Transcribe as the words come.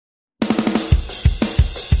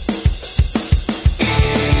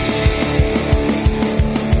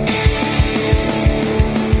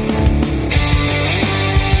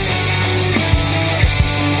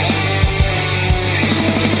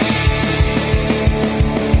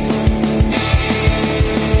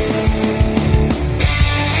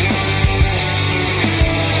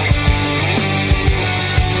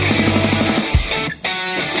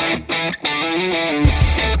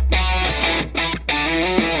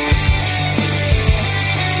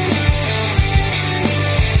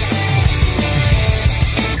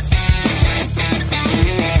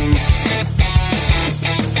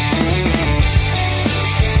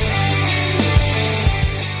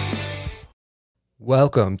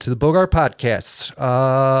Welcome to the Bogart podcast.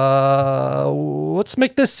 Let's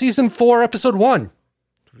make this season 4, episode 1,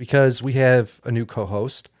 because we have a new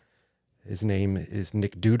co-host. His name is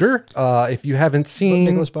Nick Duder. If you haven't seen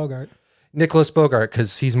Nicholas Bogart,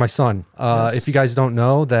 because he's my son. Yes. If you guys don't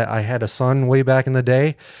know that I had a son way back in the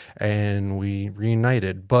day, and we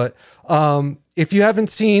reunited. But if you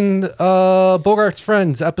haven't seen Bogart's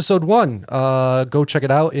Friends, episode 1, go check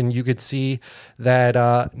it out, and you could see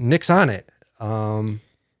that Nick's on it.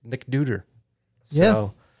 Nick Duder.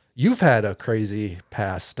 So you've had a crazy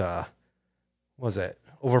past, was it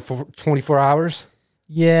over 24 hours?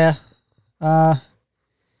 Yeah.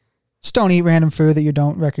 Just don't eat random food that you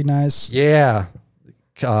don't recognize. Yeah.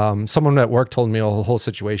 Someone at work told me a whole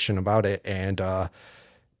situation about it. And,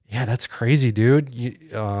 yeah, that's crazy, dude.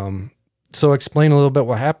 So explain a little bit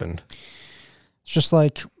what happened. It's just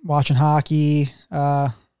like watching hockey.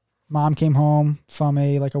 Mom came home from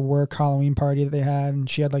a work Halloween party that they had, and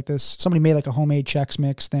she had somebody made a homemade Chex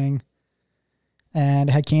Mix thing, and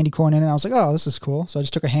it had candy corn in it. I was like, oh, this is cool. So I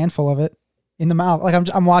just took a handful of it in the mouth.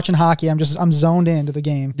 I'm watching hockey. I'm zoned into the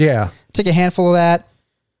game. Yeah. Take a handful of that,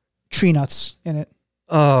 tree nuts in it.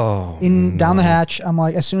 Oh, down the hatch. I'm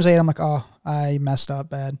like, as soon as I ate, I'm like, oh, I messed up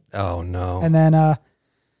bad. Oh no. And then, I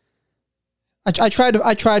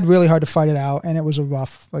tried really hard to fight it out, and it was a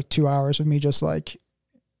rough 2 hours of me just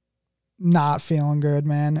not feeling good,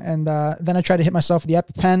 man. And then I tried to hit myself with the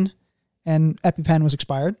EpiPen, and EpiPen was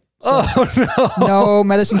expired. So oh no. No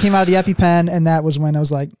medicine came out of the EpiPen, and that was when I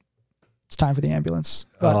was like, it's time for the ambulance.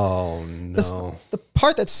 But oh no. The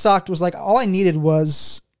part that sucked was all I needed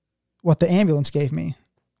was what the ambulance gave me,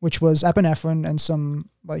 which was epinephrine and some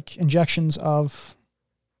injections of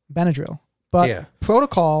Benadryl. But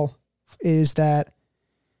protocol is that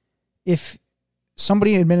if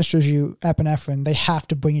somebody administers you epinephrine, they have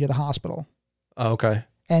to bring you to the hospital. Oh, okay.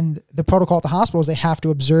 And the protocol at the hospital is they have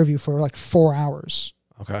to observe you for 4 hours.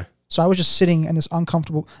 Okay. So I was just sitting in this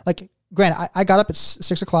uncomfortable, granted, I got up at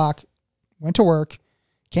 6 o'clock, went to work,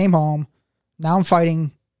 came home. Now I'm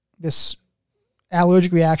fighting this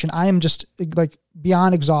allergic reaction. I am just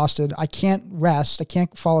beyond exhausted. I can't rest. I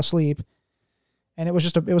can't fall asleep. And it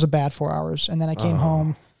was a bad 4 hours. And then I came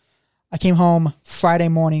home. I came home Friday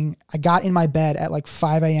morning. I got in my bed at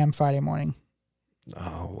 5 a.m. Friday morning.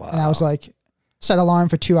 Oh, wow. And I was set alarm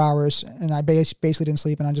for 2 hours, and I basically didn't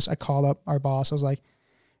sleep. And I called up our boss. I was like,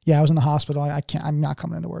 yeah, I was in the hospital. I'm not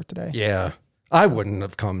coming into work today. Yeah. I wouldn't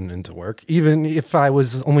have come into work. Even if I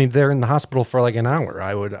was only there in the hospital for an hour,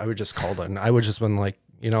 I would just call in. I would just been like,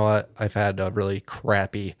 you know what? I've had a really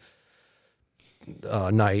crappy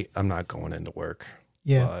night. I'm not going into work.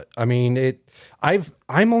 Yeah. But, I mean, I'm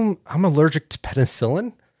allergic to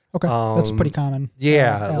penicillin. Okay. That's pretty common.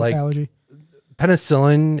 Yeah. Allergy.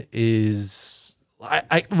 Penicillin is,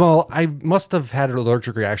 I must have had an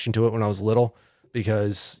allergic reaction to it when I was little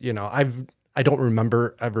because, I don't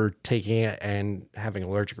remember ever taking it and having an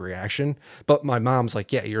allergic reaction, but my mom's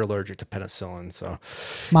like, yeah, you're allergic to penicillin. So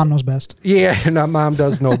mom knows best. Yeah. No, mom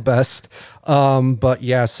does know best. But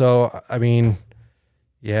yeah, so, I mean,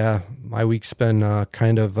 yeah, my week's been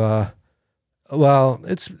kind of, I go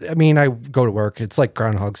to work. It's like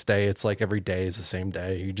Groundhog's Day. It's every day is the same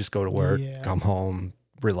day. You just go to work, come home,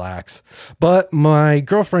 relax. But my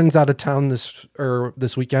girlfriend's out of town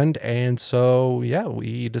this weekend. And so, yeah,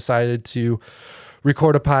 we decided to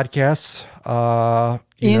record a podcast.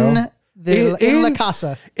 In La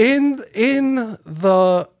Casa. In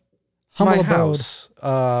the humble my abode. House.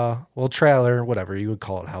 Trailer, whatever you would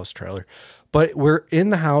call it, house trailer. But we're in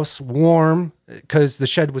the house, warm, because the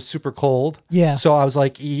shed was super cold. Yeah. So I was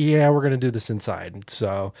like, yeah, we're going to do this inside.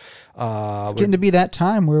 So it's getting to be that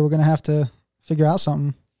time where we're going to have to figure out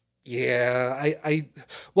something. Yeah. I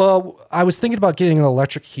was thinking about getting an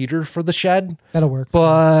electric heater for the shed. That'll work.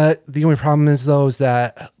 But the only problem is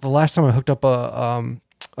that the last time I hooked up a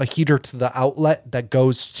heater to the outlet that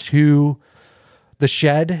goes to the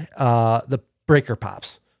shed, the breaker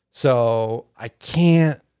pops. So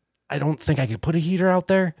I don't think I could put a heater out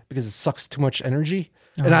there because it sucks too much energy.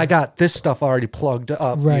 And I got this stuff already plugged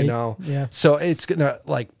up, right. Yeah. So it's going to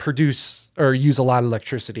produce or use a lot of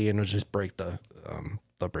electricity and it'll just break the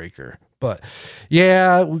breaker. But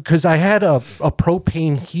yeah, because I had a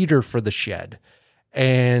propane heater for the shed.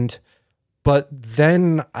 But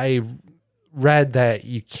then I read that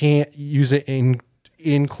you can't use it in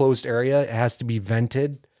enclosed area. It has to be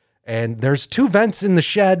vented. And there's 2 vents in the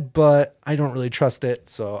shed, but I don't really trust it.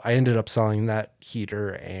 So I ended up selling that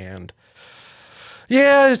heater. And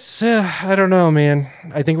yeah, it's, I don't know, man.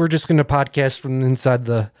 I think we're just going to podcast from inside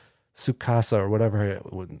the Sukasa or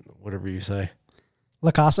whatever you say.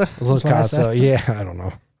 La Casa? La Casa. Yeah, I don't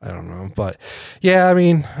know. I don't know. But yeah, I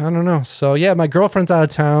mean, I don't know. So yeah, my girlfriend's out of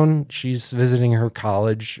town. She's visiting her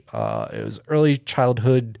college. It was early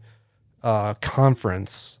childhood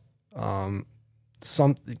conference.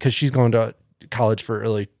 Because she's going to college for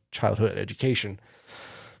early childhood education.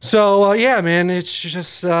 So yeah, man, it's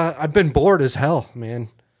just I've been bored as hell, man.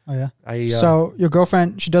 Oh yeah. So your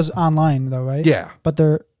girlfriend, she does online though, right? Yeah. But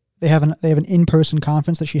they have an in-person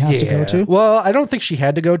conference that she has to go to. Well, I don't think she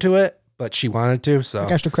had to go to it, but she wanted to. So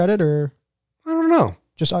like extra credit or I don't know.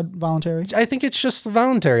 Just voluntary. I think it's just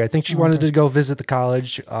voluntary. I think she wanted to go visit the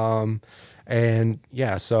college. And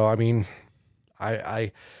yeah, so I mean,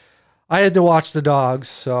 I had to watch the dogs,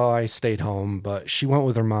 so I stayed home. But she went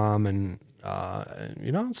with her mom, and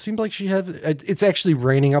it seemed like it's actually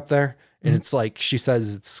raining up there, and it's like she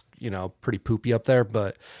says it's pretty poopy up there.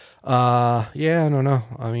 But yeah, I don't know.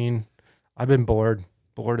 I mean, I've been bored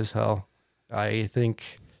as hell. I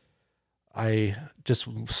think I just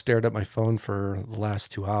stared at my phone for the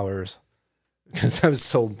last 2 hours because I was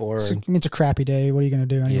so bored. I mean, it's a crappy day. What are you going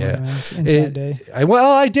to do anyway? Yeah. It's an inside day.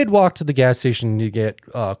 I did walk to the gas station to get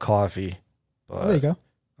coffee. But, there you go.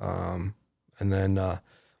 And then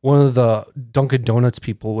one of the Dunkin' Donuts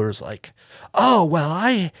people was like, "Oh, well,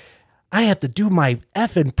 I have to do my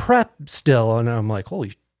effing prep still," and I'm like,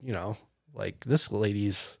 "Holy, like this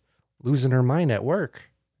lady's losing her mind at work."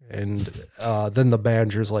 And then the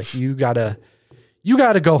manager's like, "You gotta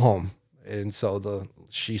go home." And so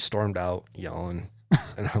she stormed out yelling,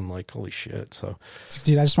 and I'm like, "Holy shit!" So,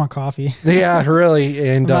 dude, I just want coffee. Yeah, really.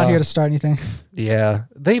 And I'm not here to start anything. Yeah,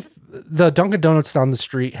 the Dunkin' Donuts down the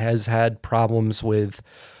street has had problems with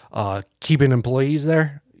keeping employees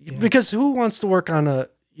there because who wants to work on a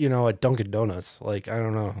Dunkin' Donuts? Like, I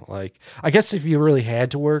don't know. Like, I guess if you really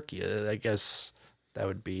had to work, I guess. That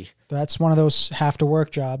would be. That's one of those have to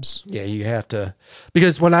work jobs. Yeah, you have to.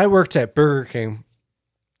 Because when I worked at Burger King,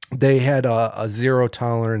 they had a zero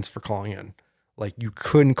tolerance for calling in. Like you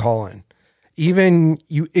couldn't call in. Even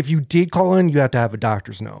if you did call in, you have to have a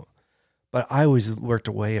doctor's note. But I always worked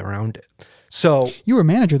a way around it. So you were a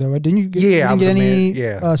manager though, didn't you? You didn't get any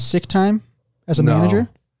sick time as a manager?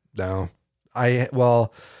 No.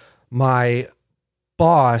 My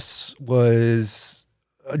boss was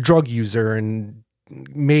a drug user and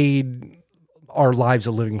made our lives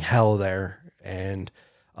a living hell there. And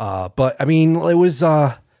but I mean, it was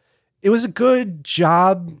a good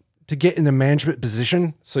job to get in a management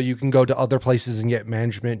position so you can go to other places and get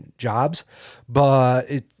management jobs. But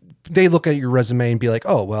they look at your resume and be like,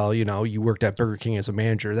 "Oh, well, you worked at Burger King as a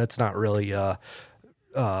manager. That's not really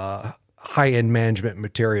high-end management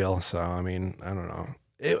material." So, I mean, I don't know.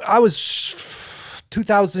 I was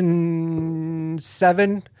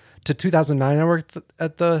 2007 to 2009. I worked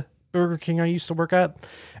at the Burger King I used to work at.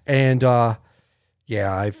 And, I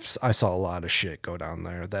saw a lot of shit go down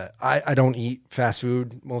there that I don't eat fast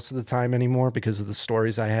food most of the time anymore because of the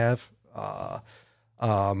stories I have.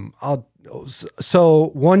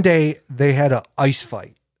 So one day they had an ice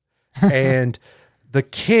fight and the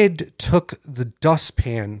kid took the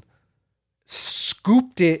dustpan,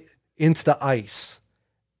 scooped it into the ice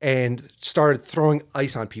and started throwing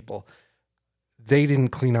ice on people. They didn't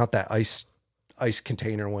clean out that ice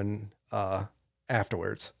container when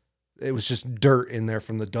afterwards. It was just dirt in there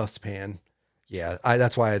from the dustpan. Yeah,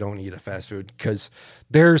 that's why I don't eat a fast food, because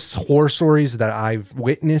there's horror stories that I've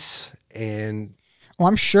witnessed. And well,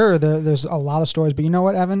 I'm sure there's a lot of stories, but you know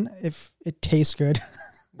what, Evan? If it tastes good.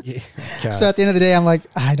 Yeah, so at the end of the day, I'm like,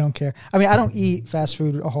 I don't care. I mean, I don't eat fast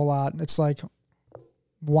food a whole lot. It's like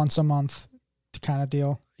once a month kind of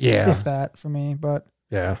deal. Yeah. If that for me, but.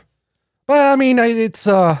 Yeah. But I mean, it's,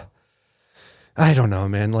 I don't know,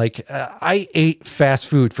 man. Like I ate fast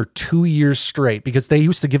food for 2 years straight because they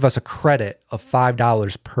used to give us a credit of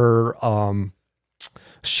 $5 per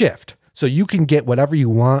shift. So you can get whatever you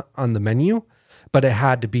want on the menu, but it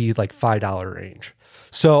had to be like $5 range.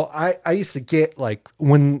 So I used to get like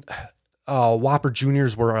when Whopper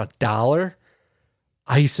Juniors were $1,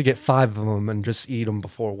 I used to get 5 of them and just eat them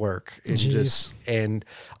before work. And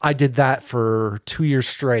I did that for 2 years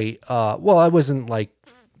straight. Well, I wasn't like,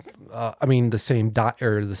 the same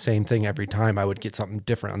or the same thing every time. I would get something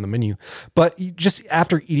different on the menu, but just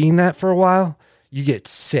after eating that for a while, you get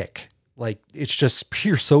sick. Like it's just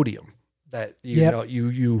pure sodium that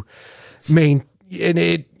you main and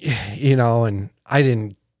it, and I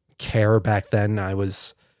didn't care back then. I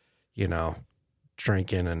was,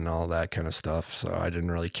 drinking and all that kind of stuff. So I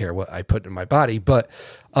didn't really care what I put in my body, but,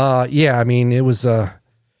 I mean, it was a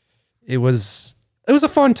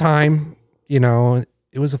fun time,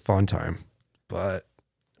 it was a fun time, but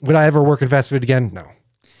would I ever work in fast food again? No.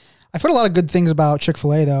 I've heard a lot of good things about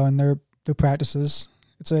Chick-fil-A though, and their practices.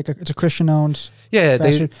 It's a Christian owned. Yeah,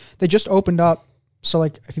 they just opened up. So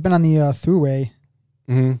like if you've been on the Thruway,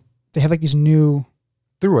 they have like these new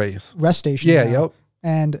Thruways rest stations. Yeah, now, yep.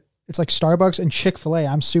 And it's like Starbucks and Chick-fil-A.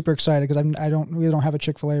 I'm super excited because I don't have a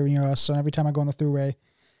Chick-fil-A near us. So every time I go on the Thruway,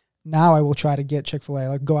 now I will try to get Chick-fil-A.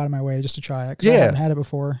 Like go out of my way just to try it because I haven't had it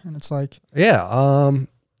before, and it's like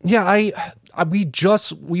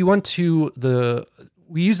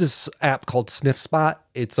we use this app called Sniff Spot.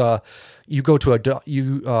 It's you go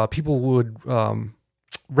to people would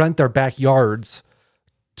rent their backyards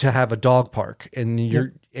to have a dog park,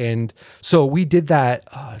 and and so we did that.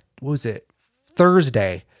 What was it?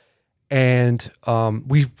 Thursday, and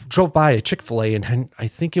we drove by a Chick-fil-A, and I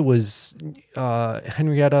think it was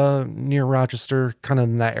Henrietta near Rochester, kind of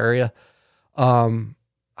in that area.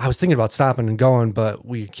 I was thinking about stopping and going, but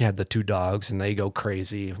we had the two dogs and they go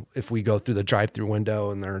crazy if we go through the drive-through window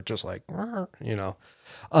and they're just like, you know.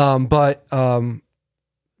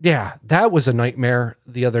 Yeah, that was a nightmare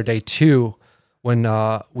the other day too when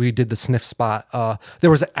we did the Sniff Spot. There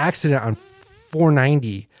was an accident on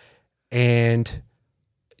 490 and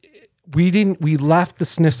we left the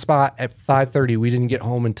Sniff Spot at 5:30. We didn't get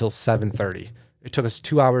home until 7:30. It took us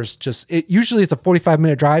 2 hours. Usually it's a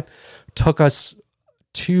 45-minute drive. Took us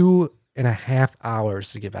 2.5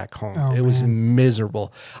 hours to get back home. It was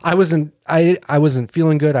miserable. I wasn't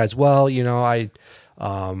feeling good as well, you know.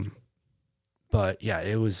 But yeah,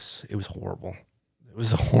 it was horrible. It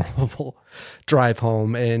was a horrible drive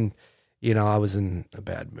home, and you know, I was in a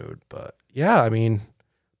bad mood. But yeah,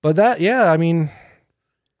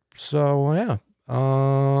 so yeah.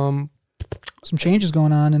 Some changes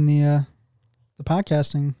going on in the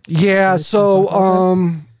podcasting. Yeah,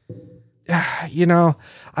 so you know,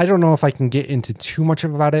 I don't know if I can get into too much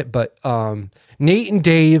about it, but Nate and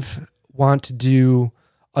Dave want to do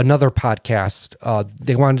another podcast.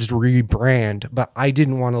 They wanted to rebrand, but I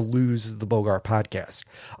didn't want to lose the Bogart podcast.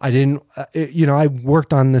 I didn't, I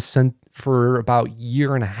worked on this for about a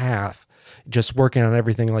year and a half, just working on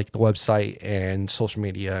everything like the website and social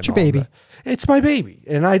media. It's your baby. It's my baby.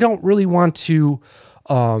 And I don't really want to,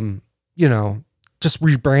 just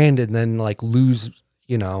rebrand and then like lose,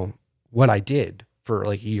 what I did for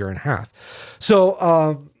like a year and a half.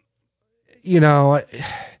 So,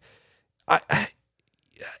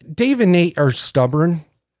 Dave and Nate are stubborn.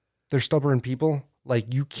 They're stubborn people.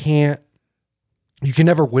 Like you can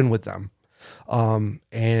never win with them.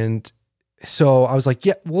 And so I was like,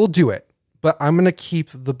 yeah, we'll do it, but I'm going to keep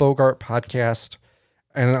the Bogart podcast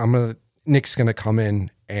and Nick's going to come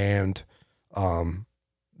in and,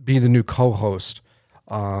 be the new co-host.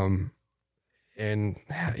 And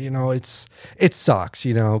it sucks,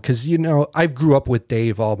 cause I grew up with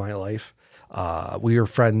Dave all my life. We were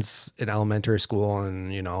friends in elementary school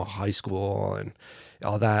and, high school and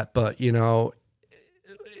all that. But,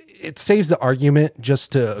 it saves the argument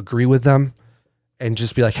just to agree with them and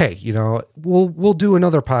just be like, hey, we'll do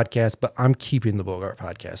another podcast, but I'm keeping the Bogart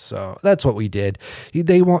podcast. So that's what we did.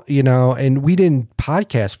 They want, and we didn't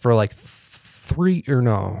podcast for like it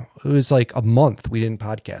was like a month we didn't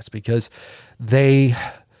podcast because they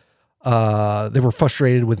were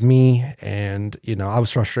frustrated with me and, I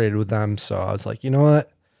was frustrated with them. So I was like, you know what,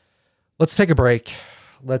 let's take a break.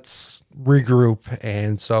 Let's regroup.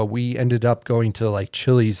 And so we ended up going to like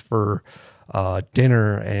Chili's for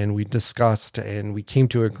dinner and we discussed and we came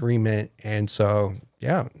to agreement. And so,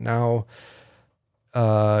 yeah, now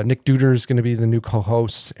Nick Duder is going to be the new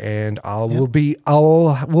co-host and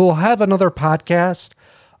we'll have another podcast.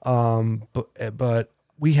 But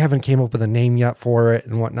we haven't came up with a name yet for it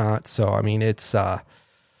and whatnot. So, I mean, it's still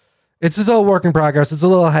a work in progress. It's a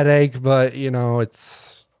little headache, but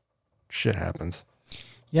it's shit happens.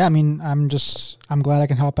 Yeah. I mean, I'm glad I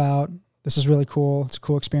can help out. This is really cool. It's a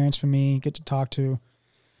cool experience for me. Get to talk to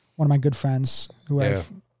one of my good friends who I've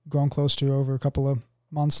grown close to over a couple of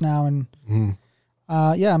months now. And,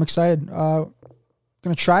 I'm excited. Going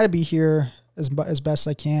to try to be here as best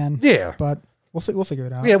I can. Yeah. But we'll figure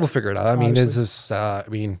it out. Yeah, we'll figure it out. I mean,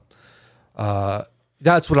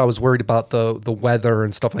 that's what I was worried about, the weather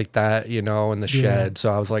and stuff like that, and the shed.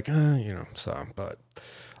 So I was like,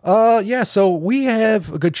 so we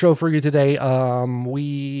have a good show for you today.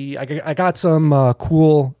 I got some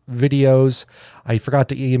cool videos. I forgot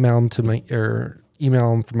to email them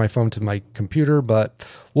from my phone to my computer, but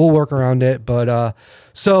we'll work around it. But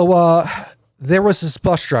there was this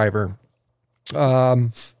bus driver.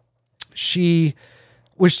 She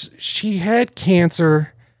had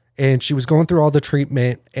cancer and she was going through all the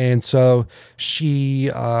treatment. And so she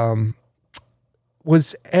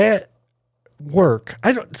was at work.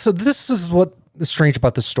 So this is what is strange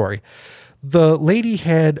about this story. the lady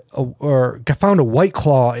had found a White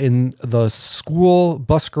Claw in the school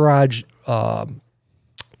bus garage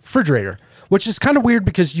refrigerator, which is kind of weird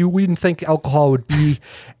because you wouldn't think alcohol would be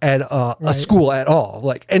at a school at all,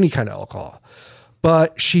 like any kind of alcohol.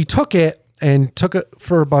 But she took it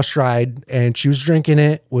for a bus ride, and she was drinking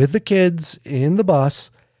it with the kids in the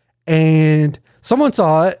bus, and someone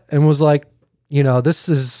saw it and was like, this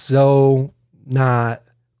is so not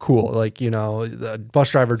cool. Like, the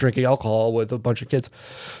bus driver drinking alcohol with a bunch of kids.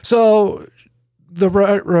 So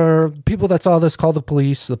the people that saw this called the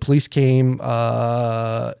police. The police came,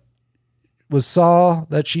 saw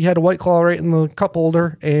that she had a White Claw right in the cup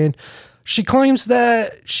holder, and she claims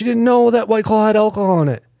that she didn't know that White Claw had alcohol in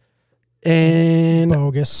it. And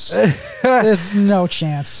bogus. There's no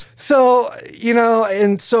chance. So,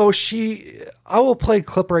 and so I will play a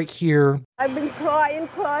clip right here. I've been crying.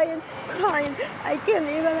 I can't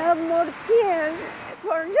even have more tears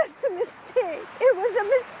for just a mistake. It was a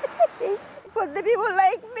mistake. For the people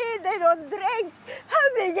like me, they don't drink. How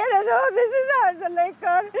they gonna know this is hard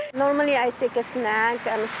liquor? Normally I take a snack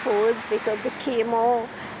and food because the chemo,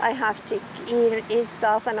 I have to eat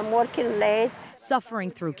stuff and I'm working late.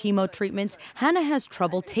 Suffering through chemo treatments, Hannah has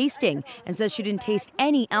trouble tasting and says she didn't taste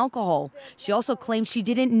any alcohol. She also claims she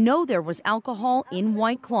didn't know there was alcohol in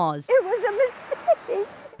White Claws. It was a mistake.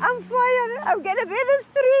 I'm fired. I'm gonna be in the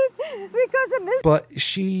street because of mistake. But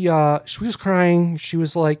she was crying. She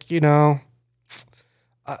was like,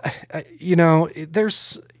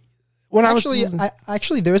 there's when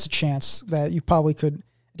actually there is a chance that you probably could.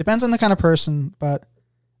 It depends on the kind of person, but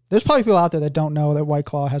there's probably people out there that don't know that White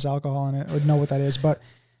Claw has alcohol in it or know what that is. But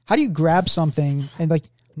how do you grab something and like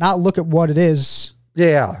not look at what it is?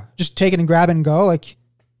 Yeah, just take it and grab it and go. Like,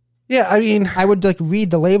 yeah, I mean, I would like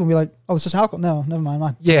read the label and be like, "Oh, this is alcohol." No, never mind.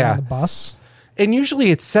 I'm not on the bus. And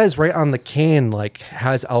usually it says right on the can, like,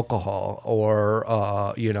 has alcohol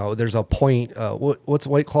or, there's a point. What's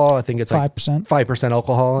White Claw? I think it's 5%. 5%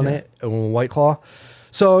 alcohol in it. White Claw.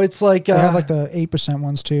 So it's like. They have like the 8%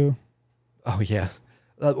 ones too. Oh, yeah.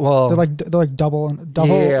 Well, they're like double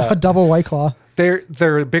White Claw.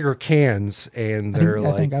 They're bigger cans and they're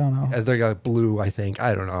I don't know. They got blue. I think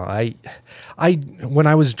I don't know.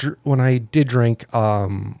 When I did drink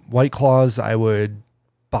White Claws, I would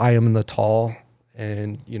buy them in the tall,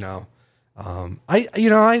 and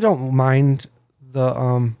I don't mind the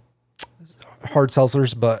hard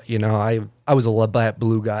seltzers, but I was a Labatt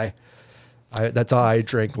Blue guy. That's all I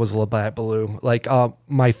drank was Labatt Blue. Like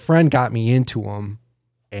my friend got me into them.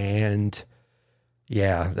 And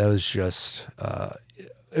yeah, that was just,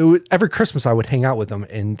 every Christmas I would hang out with him,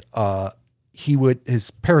 and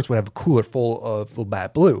his parents would have a cooler full of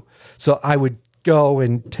Labatt Blue. So I would go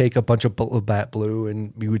and take a bunch of Labatt Blue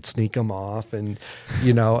and we would sneak them off, and,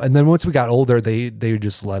 and then once we got older, they would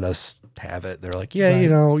just let us have it. They're like, yeah,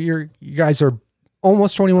 right. You guys are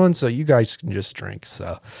almost 21, so you guys can just drink.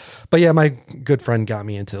 So, but yeah, my good friend got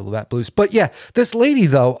me into Labatt Blues. But yeah, this lady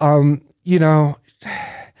though,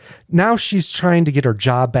 now she's trying to get her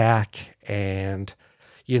job back, and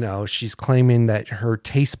she's claiming that her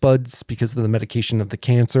taste buds, because of the medication of the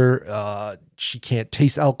cancer, she can't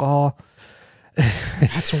taste alcohol.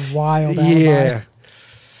 That's wild. Yeah.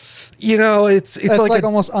 It's like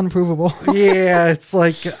almost unprovable. Yeah, it's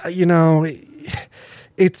like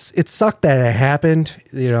it sucked that it happened,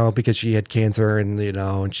 because she had cancer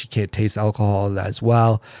and she can't taste alcohol as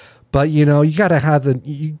well. But you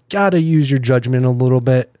gotta use your judgment a little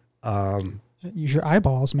bit. Use your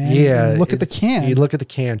eyeballs, man. Yeah, look at the can. You look at the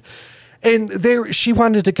can, and she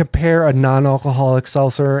wanted to compare a non-alcoholic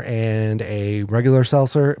seltzer and a regular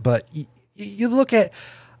seltzer, but you look at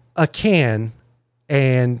a can,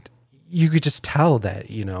 and you could just tell that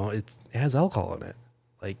it has alcohol in it.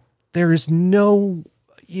 Like there is no,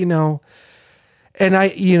 And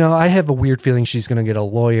I have a weird feeling she's going to get a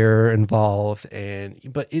lawyer involved,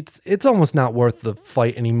 but it's almost not worth the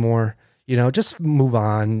fight anymore. Just move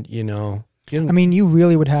on. I mean, you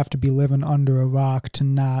really would have to be living under a rock to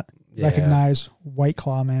not recognize White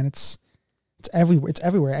Claw, man. It's everywhere. It's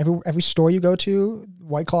everywhere. Every store you go to,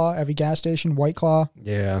 White Claw. Every gas station, White Claw.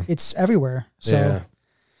 Yeah, it's everywhere. So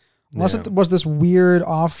unless it was this weird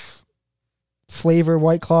off flavor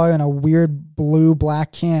White Claw in a weird blue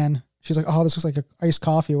black can. She's like, oh, this looks like an iced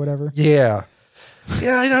coffee or whatever. Yeah.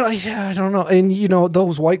 Yeah, I don't know. And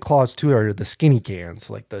those White Claws too are the skinny cans,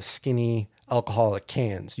 like the skinny alcoholic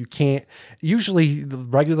cans. You can't, usually the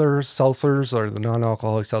regular seltzers or the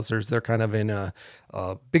non-alcoholic seltzers, they're kind of in a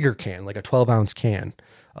bigger can, like a 12-ounce can,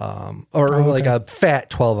 like a fat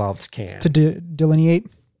 12-ounce can. To delineate?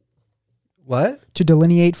 What? To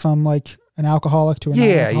delineate from like an alcoholic to a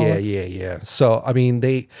non-alcoholic. Yeah. So I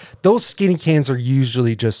mean, those skinny cans are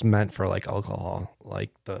usually just meant for like alcohol,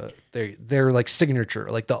 like they're like signature,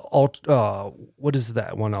 like the what is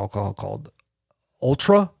that one alcohol called?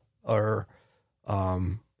 Ultra or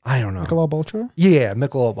I don't know. Michelob Ultra? Yeah,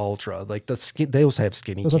 Michelob Ultra. Like they also have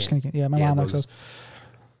skinny those cans. Are skinny cans. Yeah, my mom likes those.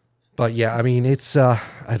 But yeah, I mean, it's I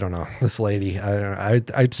don't know. This lady, I don't know.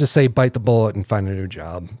 I'd just say bite the bullet and find a new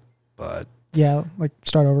job. But yeah, like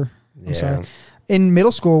start over. I'm yeah. sorry. In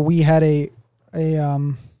middle school, we had a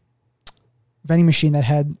vending machine that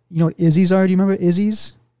had, you know what Izzy's are? Do you remember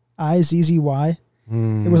Izzy's? Izzy? It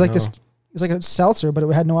was like this. It's like a seltzer, but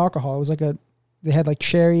it had no alcohol. It was like they had like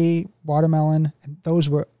cherry, watermelon, and those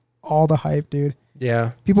were all the hype, dude.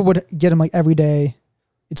 Yeah. People would get them like every day.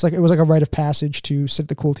 It was like a rite of passage to sit at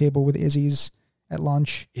the cool table with Izzy's at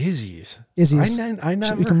lunch. Izzy's. I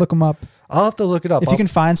never. You can look them up. I'll have to look it up. If you can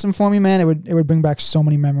find some for me, man, it would bring back so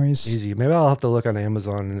many memories. Easy. Maybe I'll have to look on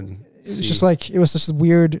Amazon and It was just like, it was this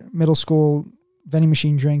weird middle school vending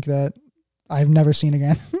machine drink that I've never seen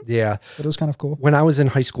again. Yeah. But it was kind of cool. When I was in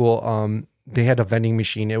high school, they had a vending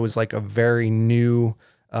machine. It was like a very new,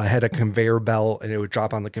 had a conveyor belt, and it would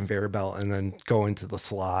drop on the conveyor belt and then go into the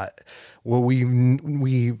slot. Well,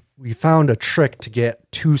 we found a trick to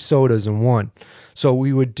get 2 sodas in one. So what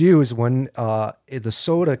we would do is when the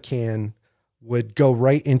soda can would go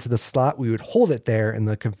right into the slot, we would hold it there, and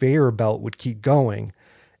the conveyor belt would keep going.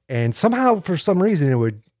 And somehow, for some reason, it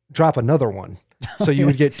would drop another one. So you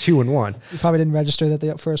would get 2 in one. You probably didn't register that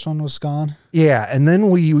the first one was gone. Yeah, and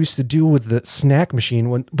then we used to do with the snack machine.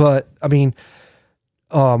 When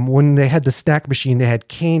they had the snack machine, they had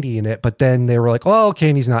candy in it, but then they were like, "Oh,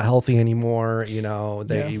 candy's not healthy anymore. You know,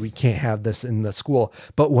 we can't have this in the school."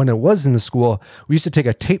 But when it was in the school, we used to take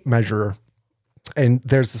a tape measure, and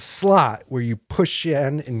there's a slot where you push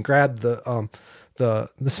in and grab the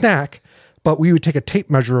snack. But we would take a tape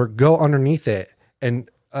measure, go underneath it, and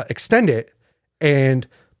extend it, and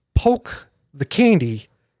poke the candy,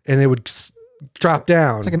 and it would drop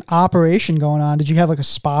down. It's like an operation going on. Did you have like a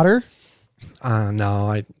spotter?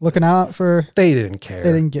 No, looking out for. They didn't care.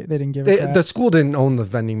 They didn't give a crap. The school didn't own the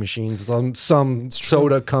vending machines. Some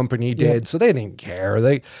soda company did, so they didn't care.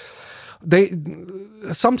 They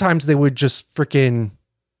sometimes they would just freaking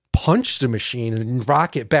punch the machine and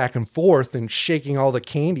rock it back and forth and shaking all the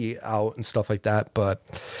candy out and stuff like that. But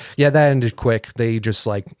yeah, that ended quick. They just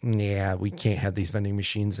like, yeah, we can't have these vending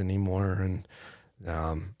machines anymore. And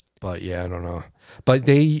but yeah, I don't know. But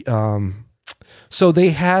they so they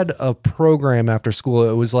had a program after school.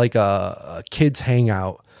 It was like a kids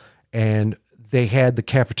hangout, and they had the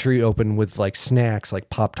cafeteria open with like snacks, like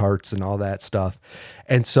Pop-Tarts and all that stuff.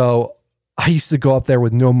 And so I used to go up there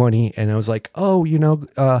with no money, and I was like, "Oh, I don't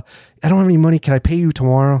have any money. Can I pay you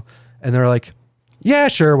tomorrow?" And they're like, "Yeah,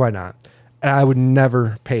 sure, why not?" And I would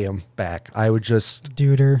never pay them back. I would just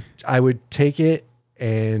Duder. I would take it,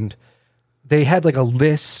 and they had like a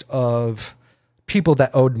list of people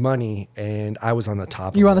that owed money, and I was on the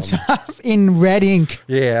top. You were on the top in red ink.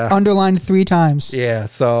 Yeah, underlined 3 times. Yeah.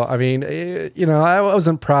 So I mean, I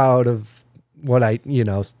wasn't proud of what I,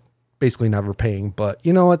 basically never paying, but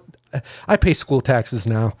you know what? I pay school taxes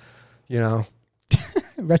now,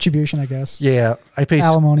 Retribution, I guess. Yeah, I pay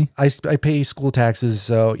alimony. I pay school taxes,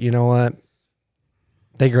 so you know what?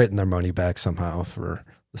 They getting their money back somehow for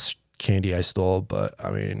this candy I stole. But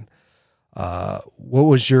I mean, what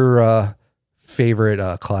was your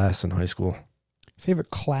favorite class in high school? Favorite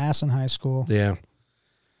class in high school? Yeah.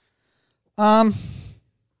 Can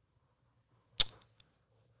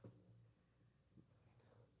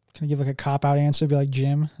I give like a cop-out answer? Be like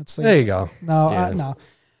gym? That's like, there you go. No, yeah. No.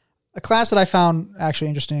 A class that I found actually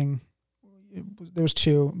interesting, there was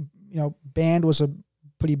 2. Band was a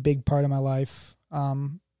pretty big part of my life.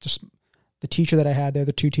 Just the teacher that I had there,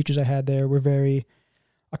 the 2 teachers I had there were very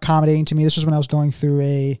accommodating to me. This was when I was going through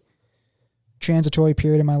a transitory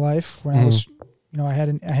period in my life when I was, I had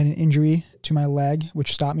an injury to my leg,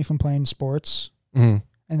 which stopped me from playing sports. And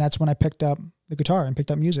that's when I picked up the guitar and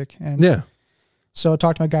picked up music. And yeah. So I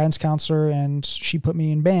talked to my guidance counselor, and she put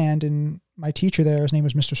me in band, and my teacher there, his name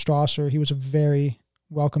was Mr. Strasser. He was a very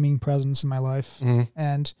welcoming presence in my life.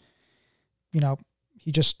 And,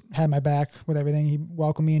 he just had my back with everything. He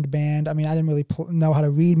welcomed me into band. I mean, I didn't really know how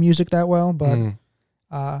to read music that well, but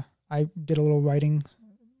I did a little writing,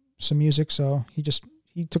 some music. So he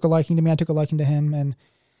took a liking to me. I took a liking to him. And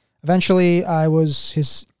eventually I was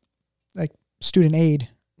his student aide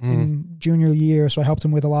in junior year. So I helped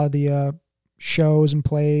him with a lot of the shows and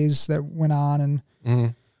plays that went on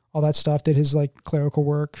and all that stuff. Did his clerical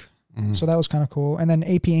work. So that was kind of cool. And then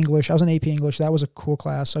AP English. I was in AP English. That was a cool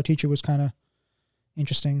class. Our teacher was kind of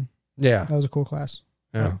interesting. Yeah. That was a cool class.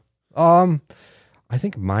 Yeah. I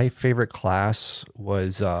think my favorite class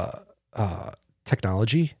was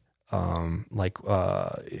technology.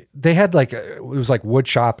 They had it was like wood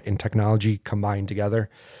shop and technology combined together,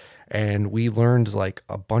 and we learned like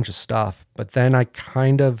a bunch of stuff. But then I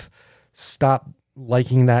kind of stopped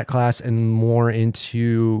liking that class and more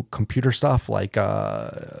into computer stuff. Like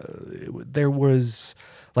there was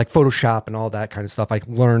like Photoshop and all that kind of stuff. I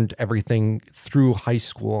learned everything through high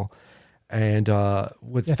school. And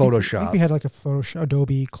with Photoshop, I think we had like a Photoshop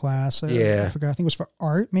Adobe class. I forgot. I think it was for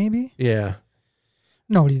art, maybe. Yeah.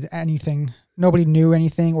 Nobody knew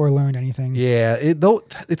anything or learned anything. Yeah,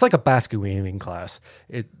 it's like a basket weaving class.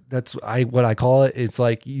 That's what I call it. It's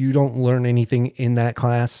like you don't learn anything in that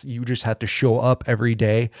class. You just have to show up every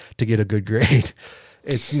day to get a good grade.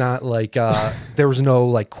 It's not like there was no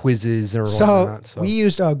like quizzes or whatnot. So we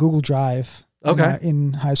used Google Drive.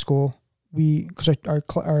 In high school. Because our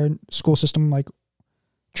school system like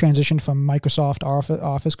transitioned from Microsoft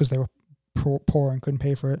Office because they were poor and couldn't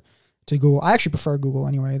pay for it to Google. I actually prefer Google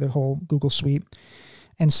anyway, the whole Google suite.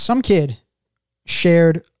 And some kid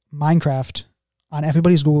shared Minecraft on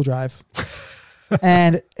everybody's Google Drive.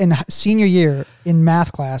 And in senior year in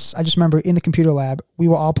math class, I just remember in the computer lab, we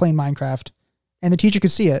were all playing Minecraft and the teacher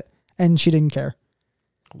could see it and she didn't care.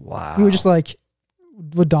 Wow. We were just like,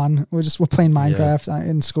 we're done. We're playing Minecraft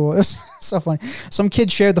in school. It was so funny. Some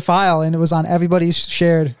kid shared the file and it was on everybody's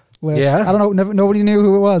shared list. Yeah. I don't know. Nobody knew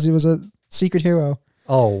who it was. It was a secret hero.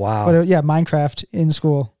 Oh, wow. But Minecraft in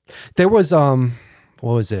school. There was, what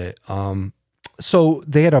was it? So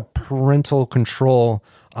they had a parental control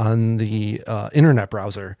on the internet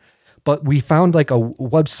browser, but we found like a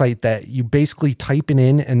website that you basically type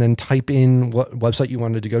in and then type in what website you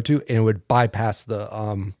wanted to go to, and it would bypass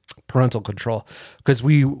the parental control. Because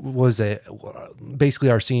basically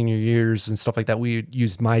our senior years and stuff like that, we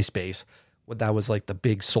used MySpace. That was like the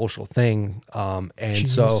big social thing. And Jeez.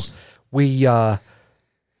 So we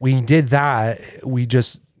did that. We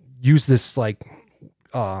just used this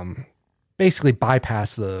basically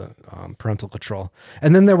bypass the parental control.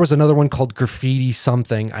 And then there was another one called Graffiti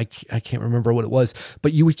something. I can't remember what it was,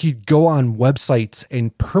 but you could go on websites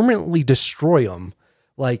and permanently destroy them.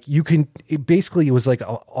 Like it was like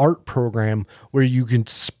an art program where you can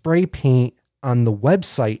spray paint on the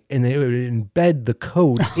website and it would embed the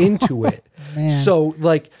code into it. Man. So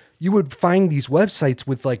like you would find these websites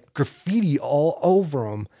with like graffiti all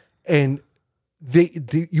over them, and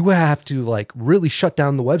you have to like really shut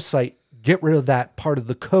down the website, get rid of that part of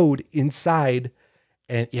the code inside.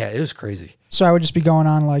 And yeah, it was crazy. So I would just be going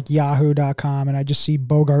on like yahoo.com and I just see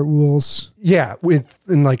Bogart rules. Yeah.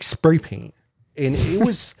 In like spray paint. And it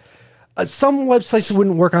was, some websites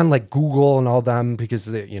wouldn't work on like Google and all them because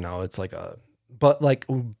it's like but like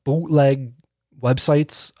bootleg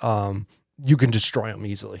websites, you can destroy them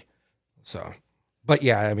easly. So, but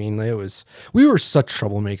yeah, I mean, we were such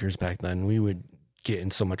troublemakers back then. We would get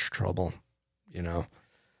in so much trouble, but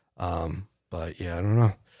yeah, I don't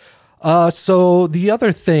know. So the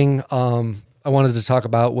other thing, I wanted to talk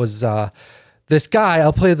about was, this guy,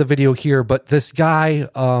 I'll play the video here, but this guy,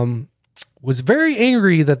 was very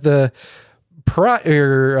angry that the Pride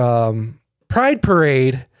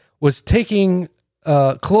Parade was taking,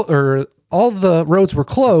 or all the roads were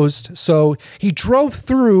closed. So he drove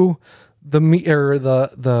through the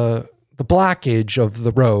blockage of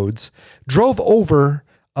the roads, drove over,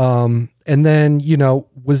 and then,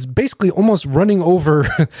 was basically almost running over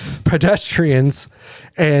pedestrians.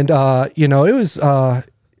 And, it was, oh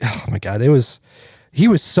my God, he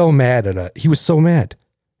was so mad at it. He was so mad.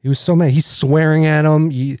 He's swearing at him.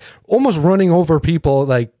 He almost running over people.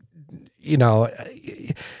 Like,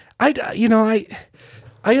 I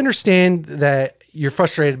understand that you're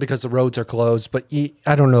frustrated because the roads are closed, but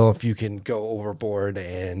I don't know if you can go overboard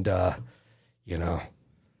and,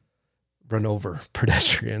 run over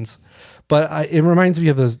pedestrians. But it reminds me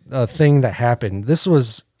of a thing that happened. This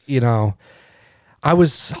was, I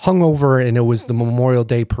was hungover and it was the Memorial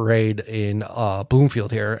Day parade in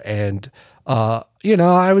Bloomfield here. And, I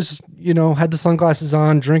was, had the sunglasses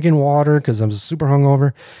on, drinking water because I was super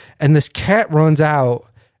hungover. And this cat runs out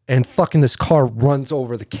and fucking this car runs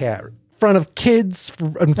over the cat in front of kids,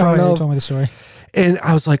 in front of. You told me the story. And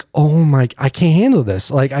I was like, oh my, I can't handle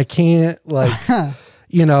this. Like, I can't, like,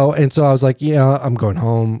 and so I was like, I'm going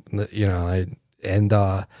home, and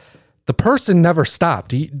the person never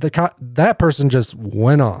stopped. That person just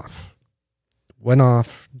went off,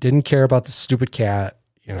 didn't care about the stupid cat,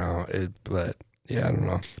 but yeah, I don't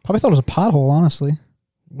know. Probably thought it was a pothole, honestly.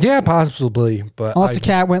 Yeah, possibly, but unless the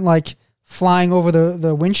cat went like flying over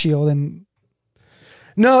the windshield and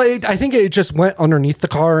No, I think it just went underneath the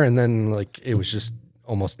car, and then like it was just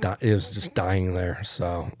almost it was just dying there.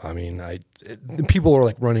 So I mean, people were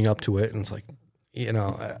like running up to it, and it's like,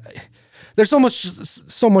 there's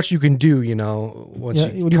so much you can do,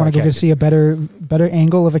 once you want to go see a better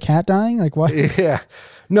angle of a cat dying? Like what? Yeah.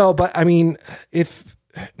 No, but I mean, I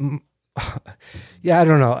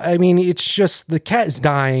don't know. I mean, it's just the cat is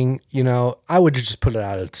dying, I would just put it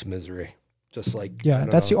out of its misery. Just like,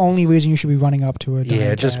 that's the only reason you should be running up to it.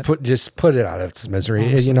 Yeah, just put it out of its misery.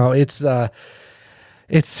 It's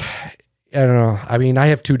I don't know. I mean, I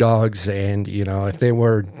have 2 dogs, and if they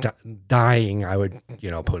were dying, I would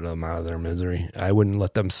put them out of their misery. I wouldn't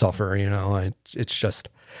let them suffer. It's just.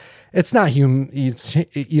 It's not human. It's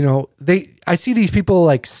I see these people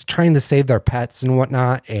like trying to save their pets and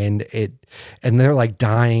whatnot, and they're like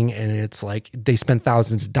dying, and it's like they spend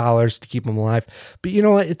thousands of dollars to keep them alive. But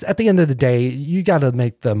it's at the end of the day, you got to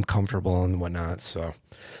make them comfortable and whatnot. So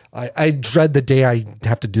I dread the day I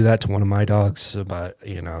have to do that to one of my dogs, but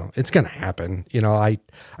it's gonna happen. I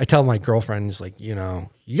tell my girlfriend, like, you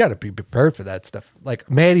got to be prepared for that stuff. Like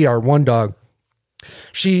Maddie, our one dog.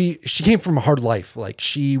 She came from a hard life. Like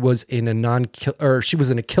she was in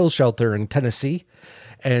a kill shelter in Tennessee.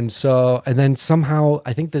 And then somehow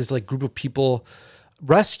I think this like group of people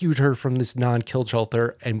rescued her from this non-kill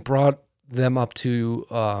shelter and brought them up to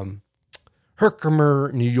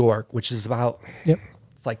Herkimer, New York, which is about,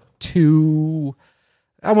 it's like 2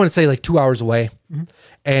 hours away. Mm-hmm.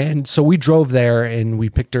 And so we drove there and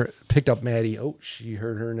we picked up Maddie. Oh, she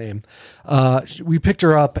heard her name. We picked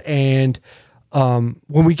her up, and when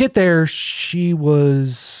we get there, she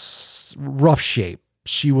was rough shape.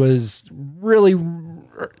 She needed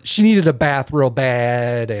a bath real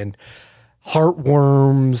bad, and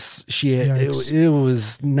heartworms. It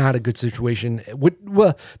was not a good situation.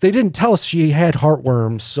 Well, they didn't tell us she had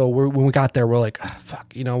heartworms. So when we got there, we're like, oh,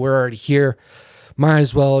 fuck, we're already here. Might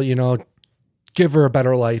as well, give her a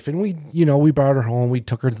better life. And we brought her home. We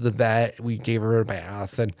took her to the vet. We gave her a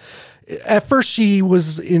bath. And at first she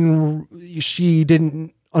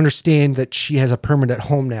didn't understand that she has a permanent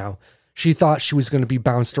home now. She thought she was going to be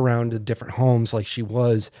bounced around to different homes like she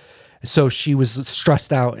was. So she was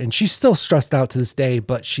stressed out, and she's still stressed out to this day,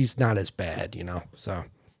 but she's not as bad, so,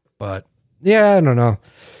 but yeah, I don't know.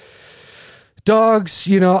 Dogs,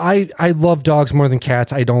 I love dogs more than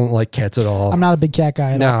cats. I don't like cats at all. I'm not a big cat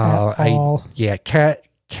guy at all.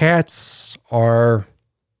 Cats are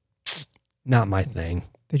not my thing.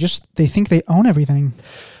 They think they own everything.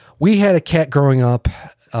 We had a cat growing up,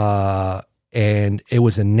 and it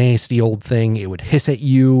was a nasty old thing. It would hiss at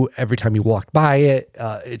you every time you walked by it.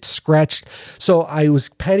 It scratched. So I was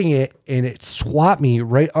petting it, and it swapped me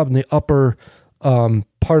right up in the upper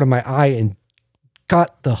part of my eye and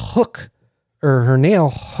got the hook, or her nail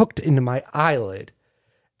hooked into my eyelid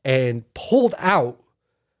and pulled out,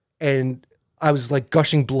 and I was like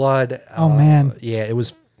gushing blood. Oh man. Yeah, it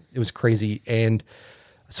was crazy. And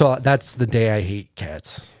so that's the day I hate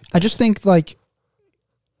cats. I just think like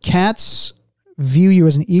cats view you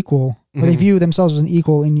as an equal, or they view themselves as an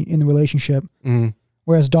equal in the relationship. Mm-hmm.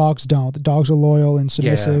 Whereas dogs don't. The dogs are loyal and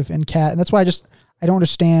submissive, and that's why I don't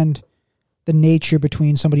understand the nature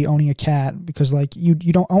between somebody owning a cat, because like you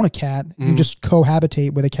don't own a cat, you just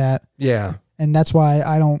cohabitate with a cat. Yeah. And that's why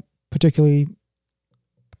I don't particularly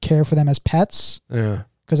care for them as pets. Yeah.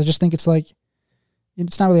 Because I just think it's like,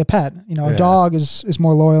 it's not really a pet. A dog is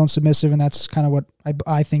more loyal and submissive, and that's kind of what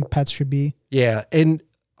I think pets should be. Yeah. And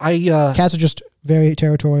cats are just very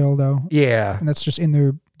territorial though. Yeah. And that's just in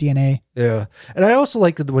their DNA. Yeah. And I also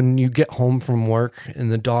like that when you get home from work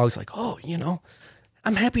and the dog's like, oh,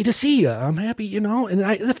 I'm happy to see you. I'm happy, and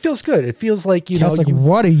it feels good. It feels like, Cat's like,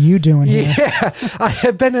 what are you doing here? Yeah, I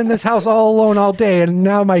have been in this house all alone all day, and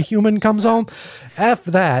now my human comes home. F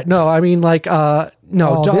that. No, I mean, like,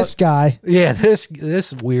 no. This guy. Yeah, this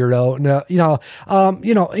weirdo.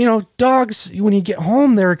 No, dogs, when you get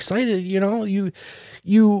home, they're excited.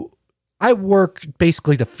 I work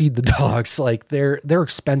basically to feed the dogs. Like they're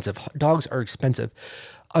expensive. Dogs are expensive.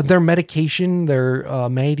 Their medication, their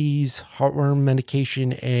Maddie's heartworm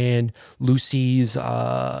medication and Lucy's,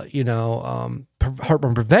 heartworm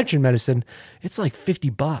prevention medicine, it's like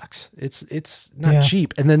 $50. It's not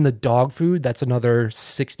cheap. And then the dog food, that's another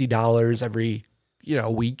 $60 every,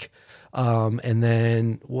 week. And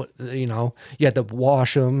then you have to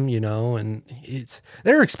wash them, and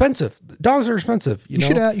they're expensive. Dogs are expensive. You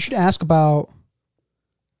should ask about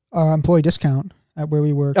employee discount at where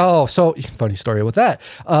we work. Oh, so funny story with that.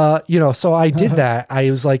 So I did that.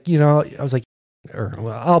 I was like,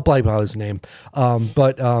 I'll blame out his name.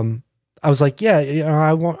 But I was like,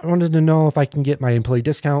 I wanted to know if I can get my employee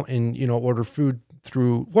discount and, order food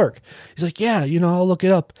through work. He's like, yeah, I'll look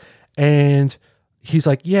it up. And he's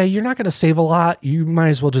like, yeah, you're not going to save a lot. You might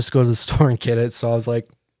as well just go to the store and get it. So I was like,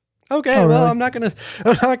 okay, well, really? I'm not going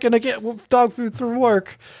to get dog food through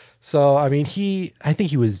work. So, I mean, I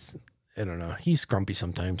think he was, I don't know. He's grumpy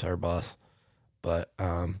sometimes, our boss, but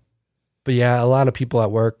yeah, a lot of people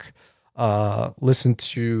at work, listened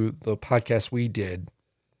to the podcast we did,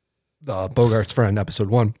 Bogart's Friend, episode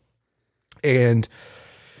 1. And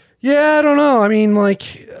yeah, I don't know. I mean,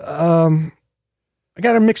 like, I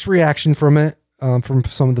got a mixed reaction from it, from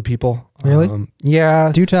some of the people. Really?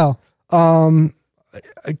 Yeah. Do tell. A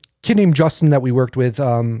kid named Justin that we worked with,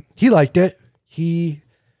 he liked it. He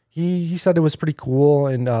said it was pretty cool,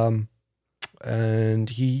 and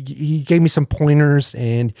he gave me some pointers,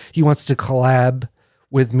 and he wants to collab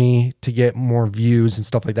with me to get more views and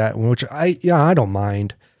stuff like that, which I don't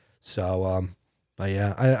mind. So, but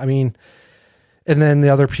yeah, I mean, and then the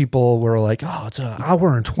other people were like, oh, it's an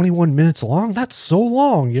hour and 21 minutes long. That's so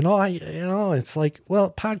long. It's like,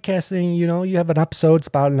 well, podcasting, you have an episode, it's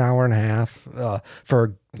about an hour and a half,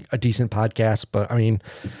 for a decent podcast. But I mean,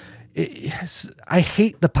 I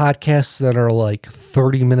hate the podcasts that are like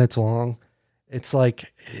 30 minutes long. It's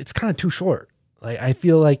like, it's kind of too short. Like, I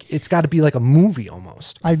feel like it's got to be like a movie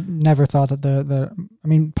almost. I never thought that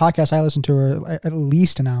podcasts I listen to are at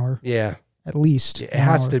least an hour. Yeah. At least. It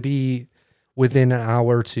has to be within an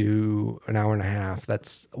hour to an hour and a half.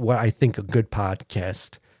 That's what I think a good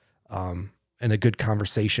podcast, and a good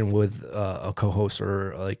conversation with a co-host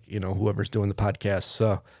or like, whoever's doing the podcast.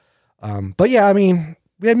 So, but yeah, I mean,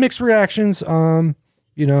 we had mixed reactions,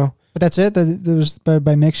 But that's it? There was,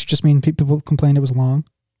 by mixed, just mean people complained it was long?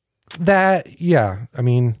 Yeah. I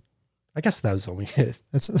mean, I guess that was only it.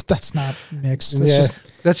 That's not mixed.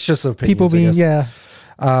 That's just opinions, people being, yeah.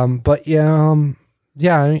 But yeah, I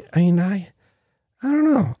mean, I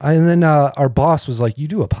don't know. And then our boss was like, you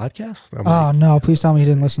do a podcast? No, please tell me he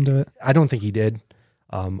didn't listen to it. I don't think he did.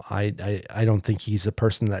 I don't think he's a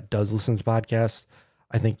person that does listen to podcasts.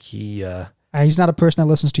 I think he's not a person that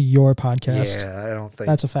listens to your podcast. Yeah, I don't think.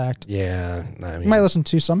 That's a fact. Yeah. I mean, you might listen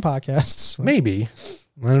to some podcasts. Maybe.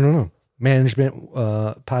 I don't know. Management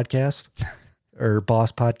podcast or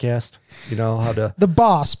boss podcast. How to... The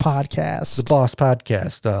boss podcast. The boss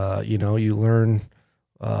podcast. You learn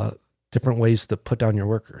different ways to put down your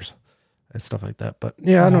workers and stuff like that. But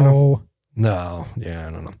yeah, I don't know. No. Yeah,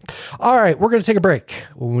 I don't know. All right. We're going to take a break.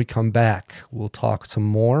 When we come back, we'll talk some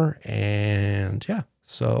more. And yeah,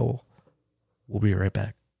 so we'll be right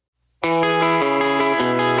back. I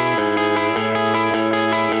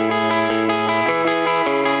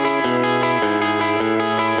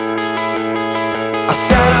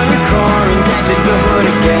sat on your car and dented the hood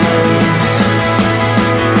again.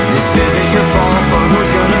 This isn't your fault, but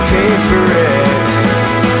who's gonna pay for it?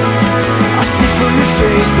 I see from your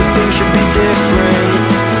face that things should be different.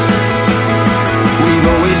 We've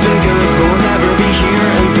always been good, but we'll never be here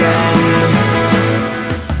again.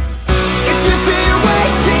 If you feel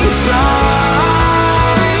wasting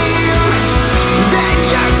time, then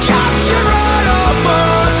your cops should run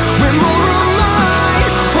over. We're more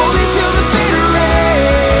alive, only till the bitter end.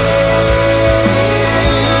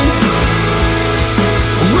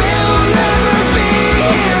 We'll never be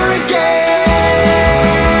here again.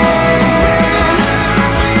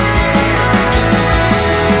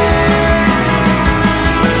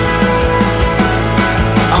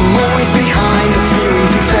 I'm always behind the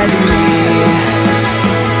feelings you fed to me.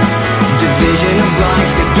 Division of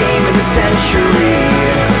life, the game of the century.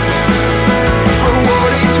 For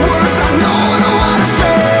what it's worth, I know I don't wanna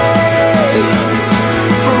pay.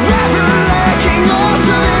 Forever lacking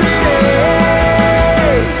awesome as it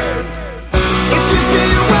is. If you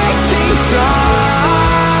feel wasting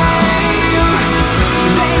time,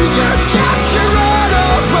 then your capture run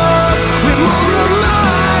over. We're more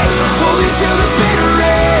alive, only till the bitter end.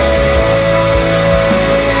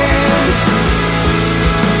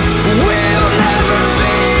 We'll never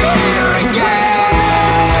be here again.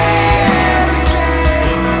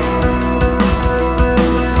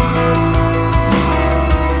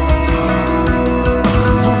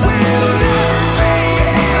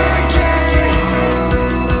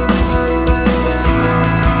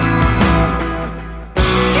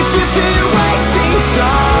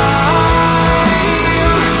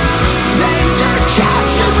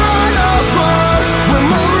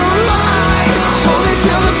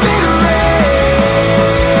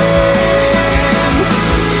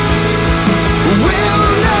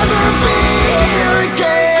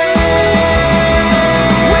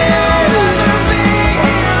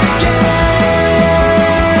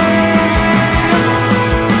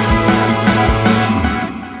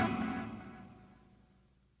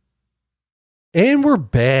 And we're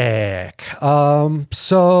back.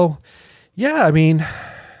 So yeah, I mean,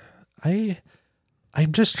 I'm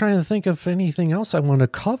just trying to think of anything else I want to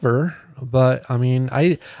cover, but I mean,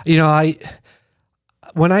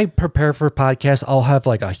 when I prepare for podcasts, I'll have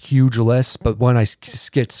like a huge list, but when I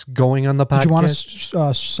get going on the podcast, did you want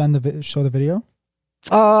to show the video?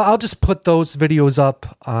 I'll just put those videos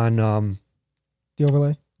up on, the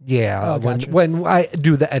overlay. Yeah. Gotcha. When I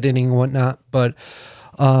do the editing and whatnot, but,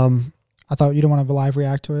 I thought you didn't want to live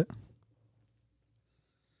react to it.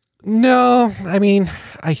 No, I mean,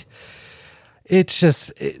 it's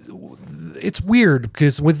weird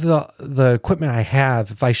because with the equipment I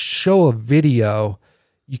have, if I show a video,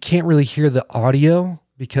 you can't really hear the audio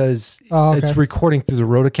because it's recording through the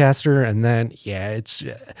Rodecaster. And then, it's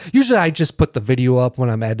usually I just put the video up when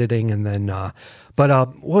I'm editing and then, but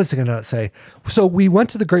what was I going to say? So we went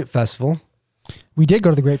to the Grape Festival. We did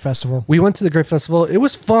go to the Grape Festival. We went to the Grape Festival. It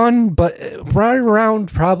was fun, but right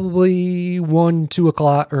around probably 2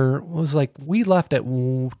 o'clock, or it was like we left at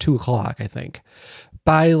 2 o'clock, I think.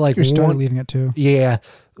 By like you started leaving at 2. Yeah,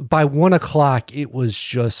 by 1 o'clock, it was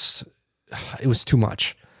too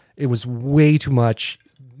much. It was way too much.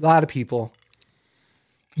 A lot of people.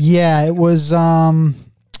 Yeah, it was a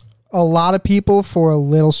lot of people for a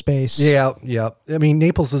little space. Yeah. I mean,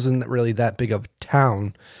 Naples isn't really that big of a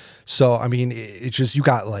town. So, I mean, it's just, you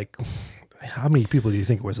got like, how many people do you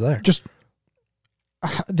think was there? Just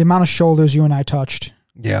the amount of shoulders you and I touched.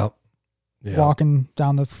 Yeah. Walking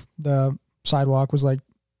down the sidewalk was like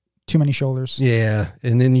too many shoulders. Yeah.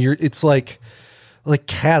 And then it's like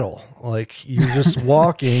cattle. Like you're just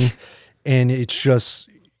walking and you're just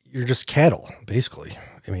cattle, basically.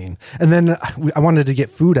 I mean, and then I wanted to get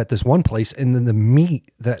food at this one place, and then the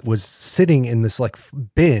meat that was sitting in this like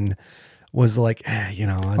bin was like, you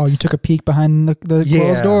took a peek behind the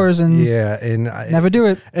closed doors and never do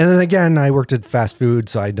it. And then again, I worked at fast food,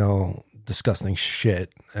 so I know disgusting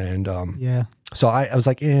shit. And so I was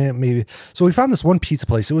like, maybe. So we found this one pizza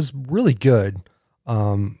place. It was really good.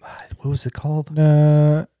 What was it called?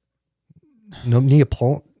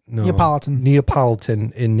 Neapolitan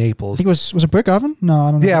in Naples. I think it was a brick oven? No,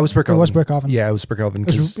 I don't know. Yeah, it was brick oven. It was brick oven. Yeah, it was brick oven.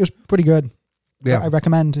 It was pretty good. Yeah, I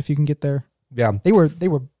recommend if you can get there. Yeah, they were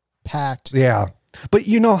packed. Yeah, but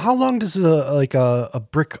how long does a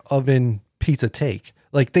brick oven pizza take?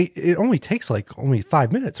 Like it only takes only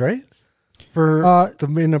 5 minutes, right? For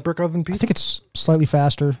in a brick oven pizza. I think it's slightly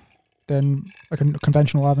faster than like a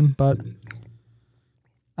conventional oven, but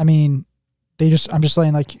I mean, I'm just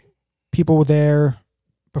saying, like, people were there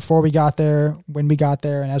before we got there, when we got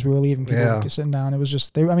there, and as we were leaving, people were sitting down. It was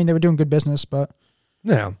just they were doing good business, but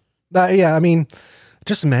yeah. I mean,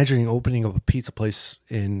 just imagining opening up a pizza place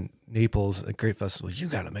in Naples at Grape Festival, you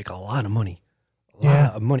got to make a lot of money. A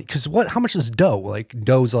lot of money. Because how much is dough? Like,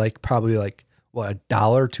 dough's probably $1,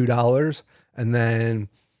 $2. And then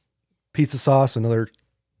pizza sauce, another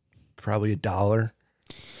probably $1.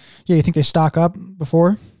 Yeah, you think they stock up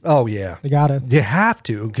before? Oh, yeah. They got to. You have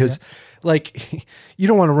to, because you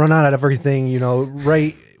don't want to run out of everything,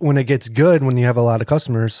 right when it gets good, when you have a lot of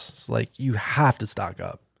customers. It's like you have to stock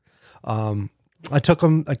up. I took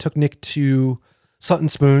Nick to Sutton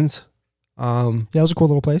Spoons. It was a cool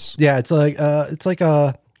little place. Yeah, it's like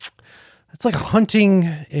a hunting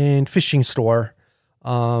and fishing store.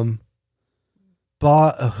 Bought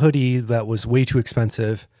a hoodie that was way too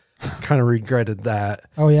expensive. Kind of regretted that.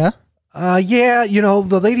 Oh yeah? Yeah,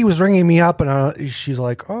 the lady was ringing me up and she's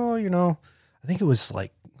like, "Oh, I think it was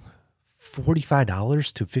like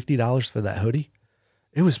 $45 to $50 for that hoodie."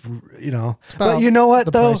 It was, but you know what,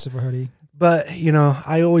 the though? Price of a hoodie. But,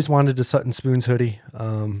 I always wanted a Sutton Spoons hoodie.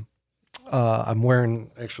 I'm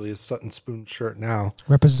wearing actually a Sutton Spoon shirt now.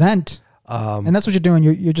 Represent. And that's what you're doing.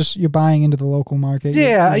 You're buying into the local market.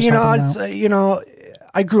 Yeah.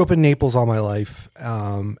 I grew up in Naples all my life.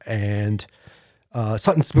 And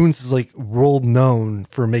Sutton Spoons is world known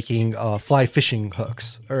for making fly fishing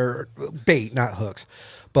hooks, or bait, not hooks,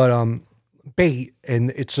 but bait.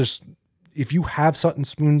 And it's just, if you have Sutton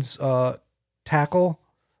Spoons tackle,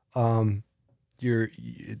 you're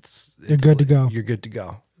good to go. You're good to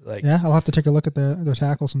go. I'll have to take a look at their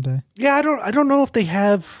tackle someday. Yeah, I don't know if they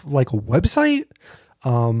have a website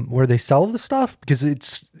where they sell the stuff, because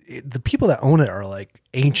the people that own it are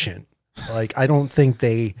ancient. I don't think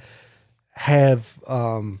they have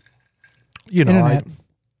internet.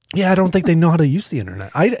 I don't think they know how to use the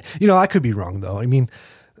internet. I could be wrong though. I mean,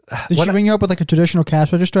 did she ring you up with a traditional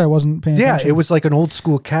cash register? I wasn't paying attention. Yeah, it was an old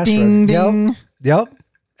school cash ding, register. Ding. Yep.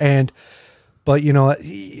 But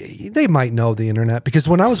they might know the internet, because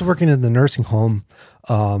when I was working in the nursing home,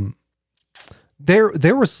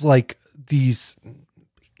 there was these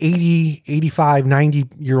 80, 85,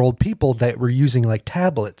 90-year-old people that were using like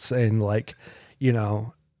tablets and like, you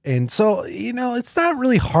know, and so, you know, it's not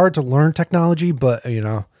really hard to learn technology, but you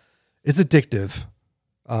know, it's addictive,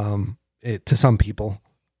 to some people.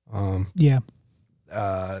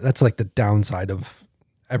 That's like the downside of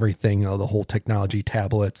everything, the whole technology,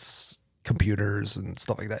 tablets, computers and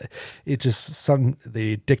stuff like that. It's just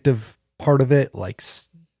the addictive part of it, like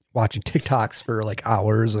watching TikToks for like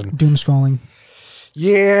hours and doom scrolling.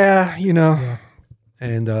 Yeah, you know,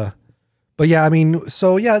 and, but yeah, I mean,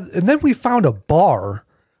 so yeah. And then we found a bar,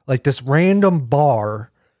 like this random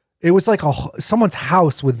bar. It was like someone's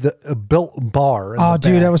house with a built bar. Oh,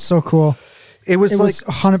 dude, that was so cool. It was like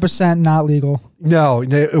 100% not legal. No,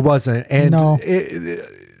 it wasn't. And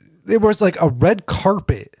it was like a red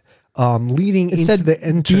carpet leading into the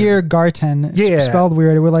entrance. Beer Garten. Yeah. Spelled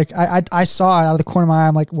weird. It was like, I saw it out of the corner of my eye.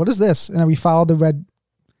 I'm like, what is this? And then we followed the red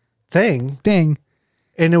thing.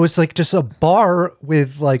 And it was like just a bar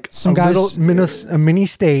with like some a mini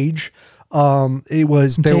stage. It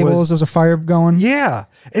was some tables. There was a fire going. Yeah.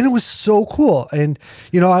 And it was so cool. And,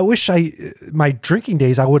 you know, I wish my drinking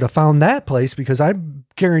days, I would have found that place because I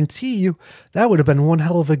guarantee you that would have been one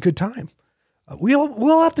hell of a good time.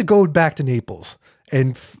 We'll have to go back to Naples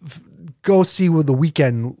and go see what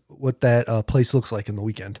that place looks like in the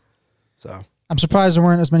weekend. So I'm surprised there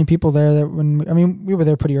weren't as many people there we were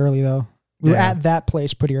there pretty early though. We were at that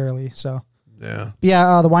place pretty early. So yeah.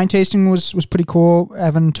 The wine tasting was pretty cool.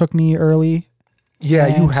 Evan took me early.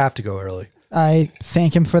 Yeah. You have to go early. I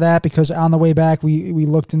thank him for that because on the way back, we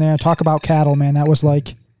looked in there and talk about cattle, man. That was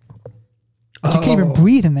like you can't even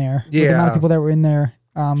breathe in there. Yeah. With the amount of people that were in there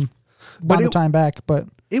by the time back. But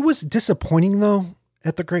it was disappointing though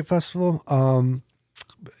at the Grape Festival.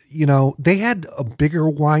 You know, they had a bigger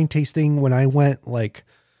wine tasting when I went like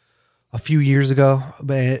a few years ago,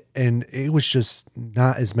 and it was just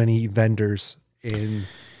not as many vendors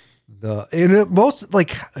most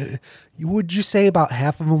like, would you say about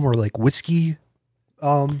half of them were like whiskey? It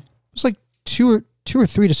was like two or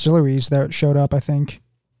three distilleries that showed up, I think.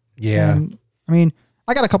 Yeah. And, I mean,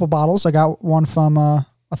 I got a couple bottles. I got one from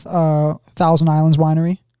Thousand Islands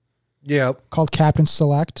Winery. Yeah. Called Captain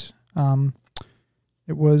Select.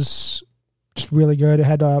 It was just really good. It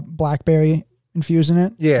had blackberry infused in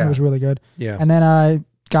it. Yeah. It was really good. Yeah. And then I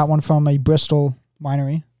got one from a Bristol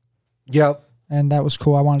winery. Yep. And that was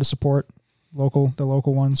cool. I wanted to support the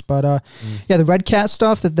local ones. But yeah, the Red Cat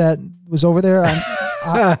stuff that was over there,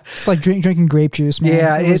 it's like drinking grape juice, man.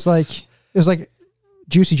 Yeah. It was like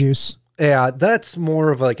juicy juice. Yeah, that's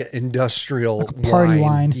more of like an industrial like a party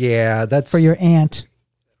wine. Yeah, that's for your aunt.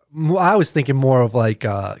 I was thinking more of like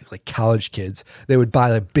college kids. They would buy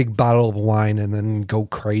a big bottle of wine and then go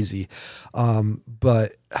crazy.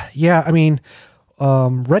 But yeah, I mean,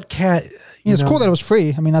 Red Cat. It's cool that it was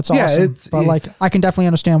free. I mean, that's awesome. But like, I can definitely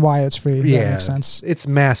understand why it's free. Yeah, that makes sense. It's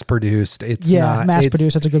mass produced. Mass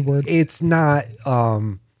produced. That's a good word. It's not.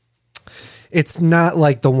 It's not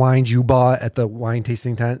like the wines you bought at the wine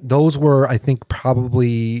tasting tent. Those were, I think,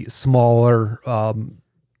 probably smaller,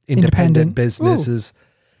 independent businesses. Ooh.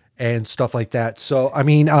 And stuff like that. So, I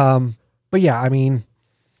mean, but yeah, I mean,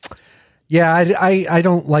 yeah, I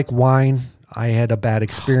don't like wine. I had a bad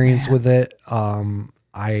experience with it.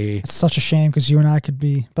 It's such a shame because you and I could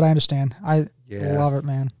be, but I understand. I love it,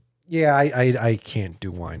 man. Yeah, I can't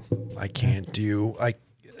do wine. I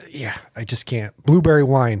just can't. Blueberry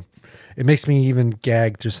wine. It makes me even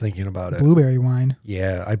gag just thinking about it. Blueberry wine.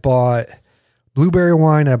 Yeah, I bought blueberry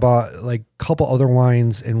wine. I bought like a couple other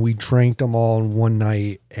wines and we drank them all in one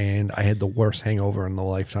night and I had the worst hangover in the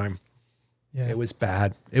lifetime. Yeah. It was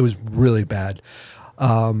bad. It was really bad.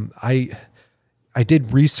 I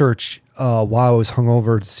did research while I was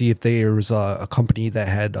hungover to see if there was a company that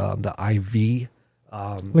had the IV.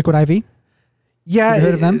 Liquid IV? Yeah. Have you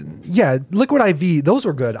heard of them? Yeah. Liquid IV. Those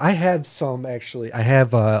are good. I have some actually. I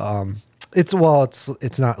have it's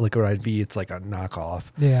not Liquid IV. It's like a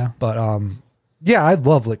knockoff. Yeah. But yeah, I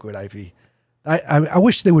love Liquid IV. I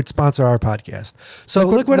wish they would sponsor our podcast. So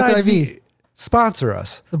Liquid IV sponsor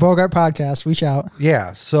us. The Bogart podcast. Reach out.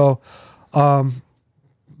 Yeah. So,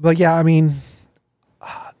 but yeah, I mean,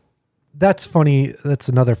 that's funny. That's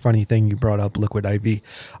another funny thing you brought up, Liquid IV.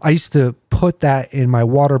 I used to put that in my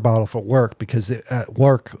water bottle for work because at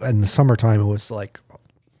work in the summertime, it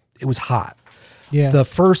was hot. Yeah. The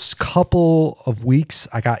first couple of weeks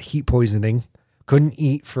I got heat poisoning, couldn't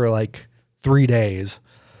eat for like 3 days.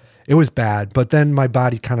 It was bad, but then my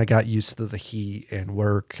body kind of got used to the heat and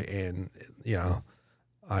work and, you know,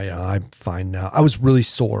 I'm fine now. I was really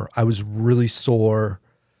sore.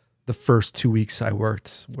 The first 2 weeks I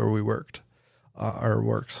worked where we worked. or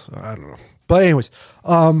works. I don't know. But anyways,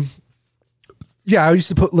 yeah, I used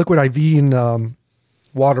to put liquid IV in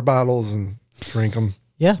water bottles and drink them.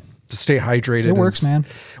 Yeah. To stay hydrated. It works, man.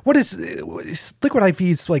 What is liquid IV?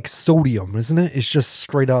 Is like sodium, isn't it? It's just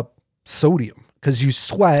straight up sodium because you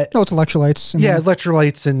sweat. No, it's electrolytes.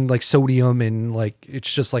 Electrolytes and like sodium and like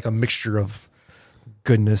it's just like a mixture of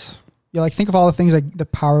goodness. Yeah, like think of all the things like the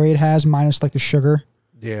Powerade has minus like the sugar.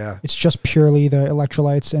 Yeah. It's just purely the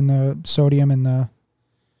electrolytes and the sodium and the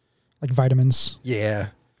like vitamins. Yeah.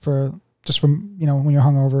 From when you're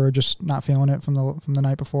hungover or just not feeling it from the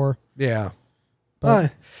night before. Yeah.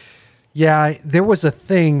 But yeah, there was a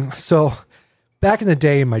thing. So back in the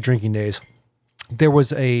day, in my drinking days, there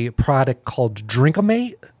was a product called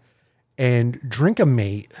Drink-A-Mate, and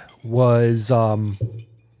Drink-A-Mate was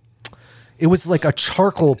it was like a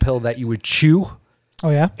charcoal pill that you would chew. Oh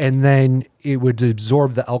yeah, and then it would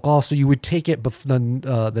absorb the alcohol. So you would take it before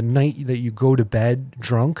the night that you go to bed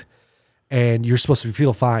drunk, and you're supposed to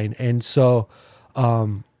feel fine. And so, I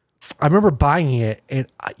remember buying it, and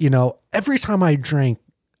every time I drank,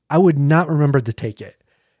 I would not remember to take it,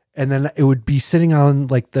 and then it would be sitting on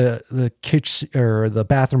like the kitchen or the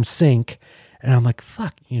bathroom sink, and I'm like,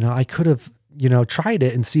 fuck, I could have tried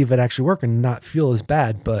it and see if it actually worked and not feel as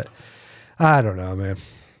bad, but I don't know, man.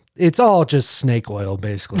 It's all just snake oil,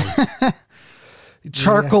 basically.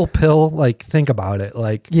 Charcoal pill, like, think about it.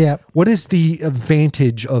 Like, what is the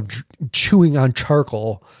advantage of chewing on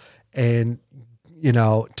charcoal and,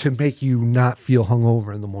 to make you not feel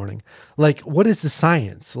hungover in the morning? Like, what is the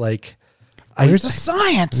science? Like, there's the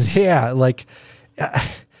science. Yeah, like,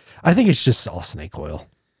 I think it's just all snake oil.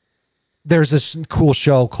 There's this cool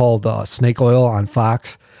show called Snake Oil on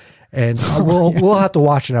Fox. And we'll have to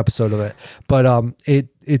watch an episode of it, but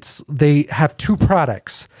they have two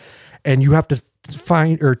products, and you have to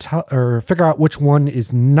find or figure out which one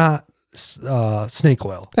is not snake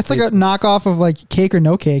oil. That's basically like a knockoff of like Cake or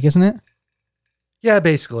No Cake, isn't it? Yeah,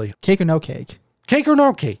 basically. Cake or No Cake. Cake or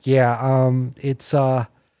No Cake. Yeah. It's I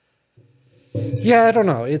don't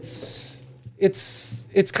know. It's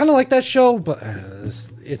kind of like that show, but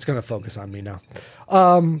it's gonna focus on me now.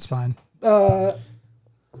 It's fine.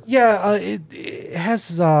 Yeah, it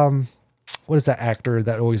has what is that actor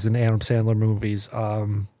that always in Adam Sandler movies? I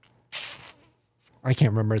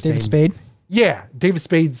can't remember his name. David Spade? Yeah, David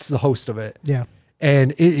Spade's the host of it. Yeah.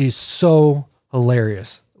 And it is so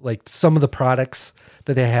hilarious. Like some of the products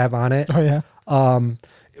that they have on it. Oh yeah.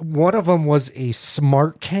 One of them was a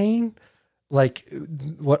smart cane, like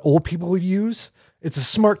what old people would use. It's a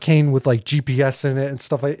smart cane with like GPS in it and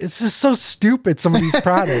stuff like. It's just so stupid. Some of these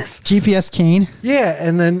products. GPS cane. Yeah,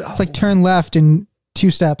 and then it's like turn left in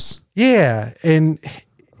 2 steps. Yeah, and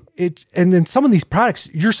then some of these products,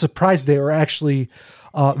 you're surprised they are actually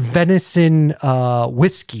venison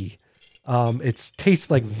whiskey. It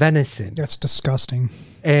tastes like venison. That's disgusting.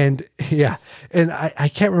 And yeah, and I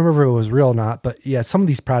can't remember if it was real or not, but yeah, some of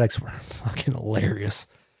these products were fucking hilarious.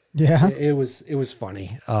 Yeah, it was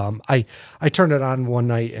funny. I turned it on one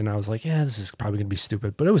night and I was like, yeah, this is probably gonna be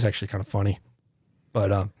stupid, but it was actually kind of funny.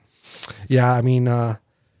 But yeah, I mean, what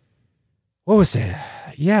was it?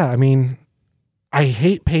 Yeah, I mean, I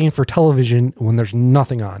hate paying for television when there's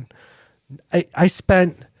nothing on. I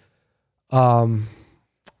spent, what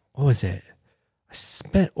was it? I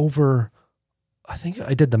spent over, I think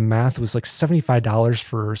I did the math. It was like $75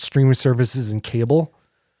 for streaming services and cable.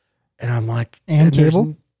 And I'm like, and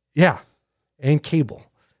cable? Yeah. And cable.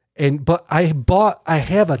 But I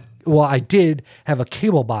did have a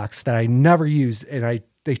cable box that I never used. And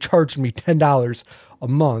they charged me $10 a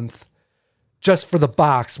month just for the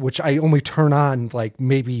box, which I only turn on like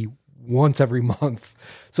maybe once every month.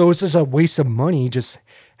 So it was just a waste of money just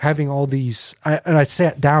having all these. I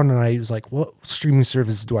sat down and I was like, what streaming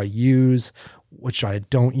services do I use, which I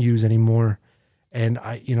don't use anymore? And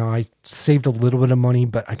I saved a little bit of money,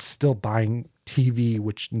 but I'm still buying TV,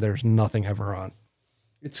 which there's nothing ever on.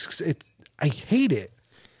 I hate it.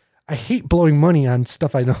 I hate blowing money on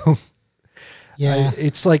stuff I know. Yeah.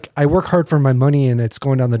 It's like I work hard for my money and it's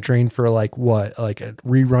going down the drain for like what? Like a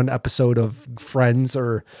rerun episode of Friends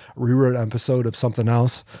or a rerun episode of something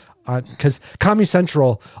else. Because Comedy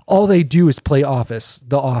Central, all they do is play The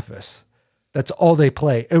Office. That's all they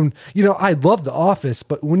play. And, I love The Office,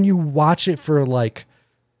 but when you watch it for like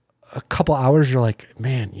a couple hours, you're like,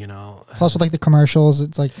 man, Plus with like the commercials,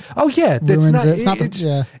 it's like, oh yeah,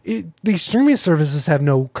 these streaming services have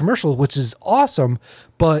no commercial, which is awesome.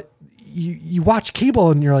 But you watch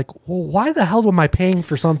cable and you're like, well, why the hell am I paying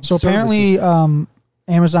for some? So apparently,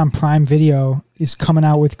 Amazon Prime Video is coming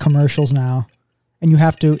out with commercials now, and you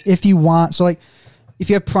have to, if you want. So like, if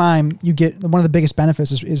you have Prime, you get one of the biggest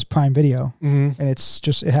benefits is Prime Video, and it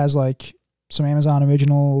has like some Amazon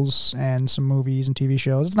originals and some movies and TV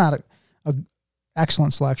shows. It's not a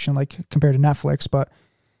excellent selection like compared to Netflix, but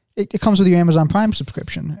it comes with your Amazon Prime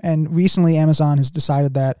subscription. And recently, Amazon has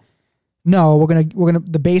decided that no, we're gonna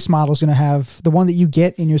the base model is gonna have the one that you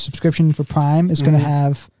get in your subscription for Prime is gonna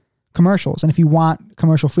have commercials, and if you want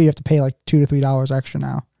commercial free, you have to pay like $2 to $3 extra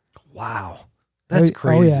now. Wow, that's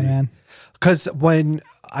crazy. Oh yeah, man. Because when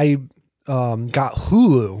I got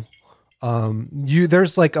Hulu,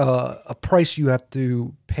 there's like a price you have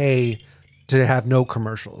to pay to have no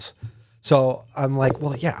commercials. So I'm like,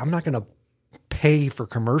 well, yeah, I'm not gonna pay for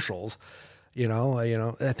commercials. I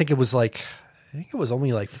think it was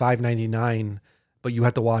only like $5.99, but you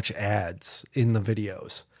had to watch ads in the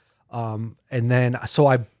videos. And then so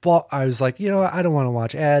I was like, I don't want to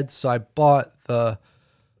watch ads, so I bought the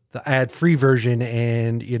ad free version,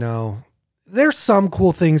 and there's some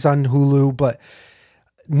cool things on Hulu, but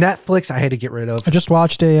Netflix I had to get rid of. I just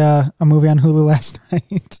watched a movie on Hulu last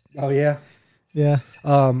night. Oh yeah. Yeah.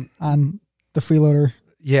 On the freeloader.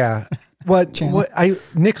 Yeah.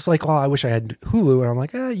 Nick's like, well, I wish I had Hulu, and I'm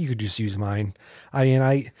like, you could just use mine.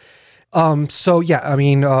 Nick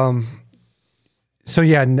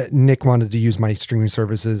wanted to use my streaming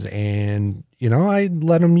services, and I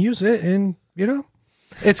let him use it, and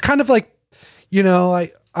it's kind of like,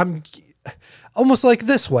 I'm almost like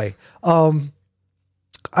this way.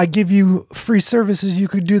 I give you free services, you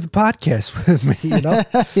could do the podcast with me, Yeah.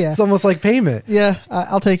 It's almost like payment. Yeah,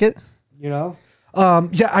 I'll take it.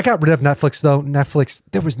 I got rid of Netflix though. Netflix,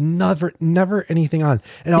 there was never anything on,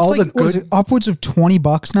 and It's all like, the good. what is it, upwards of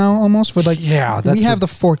 $20 now, almost for like. Yeah, we have the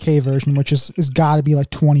 4K version, which is got to be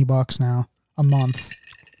like $20 now a month.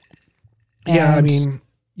 Yeah, And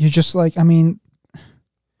you're just like,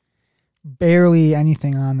 barely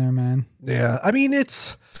anything on there, man. Yeah,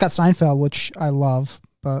 it's got Seinfeld, which I love,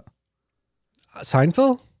 but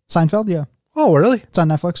Seinfeld. Seinfeld, yeah. Oh, really? It's on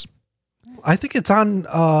Netflix. I think it's on.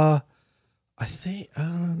 I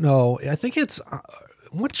don't know. I think it's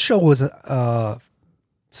what show was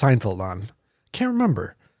Seinfeld on? Can't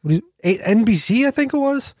remember. NBC, I think it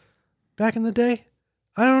was back in the day.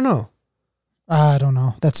 I don't know. I don't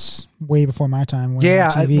know. That's way before my time.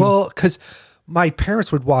 Yeah, well, because my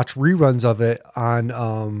parents would watch reruns of it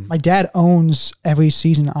on. My dad owns every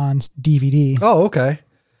season on DVD. Oh, okay.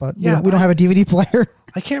 But we don't have a DVD player.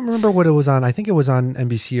 I can't remember what it was on. I think it was on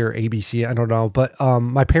NBC or ABC. I don't know. But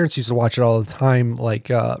my parents used to watch it all the time, like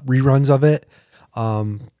reruns of it,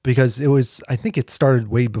 because I think it started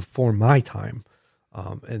way before my time.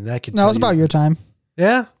 And that could. No, it was about your time.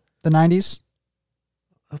 Yeah, the 90s.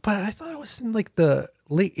 But I thought it was in like the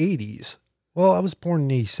late 80s. Well, I was born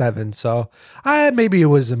in 87, so maybe it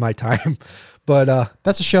was in my time. But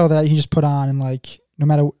that's a show that you just put on and like. No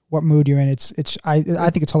matter what mood you're in, I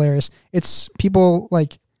think it's hilarious. It's people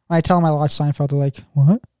like when I tell them I watch Seinfeld, they're like,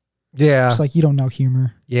 "What?" Yeah, it's like you don't know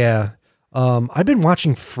humor. Yeah, I've been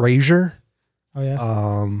watching Frasier. Oh yeah,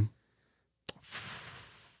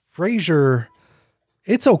 Frasier,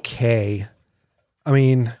 it's okay.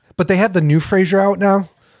 But they have the new Frasier out now.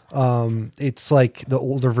 It's like the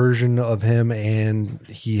older version of him, and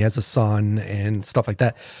he has a son and stuff like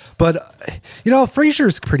that. But Frasier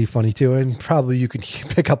is pretty funny too, and probably you could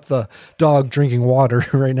pick up the dog drinking water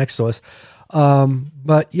right next to us.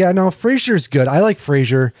 But yeah, no, Frasier's good. I like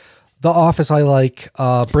Frasier. The Office, I like.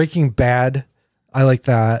 Breaking Bad, I like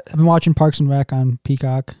that. I've been watching Parks and Rec on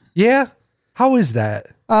Peacock. Yeah, how is that?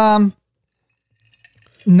 Not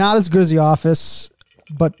as good as The Office,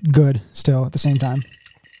 but good still at the same time.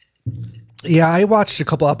 Yeah, I watched a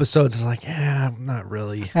couple episodes. I was like, not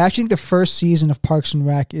really. I actually think the first season of Parks and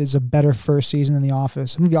Rec is a better first season than The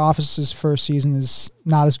Office. I think The Office's first season is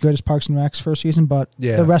not as good as Parks and Rec's first season, but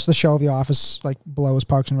the rest of the show of The Office like blows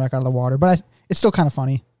Parks and Rec out of the water. But it's still kind of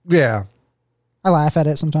funny. Yeah. I laugh at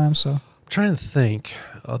it sometimes. So I'm trying to think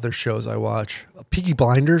other shows I watch. Peaky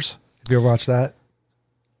Blinders. Have you ever watched that?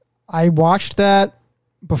 I watched that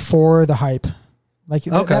before the hype. Like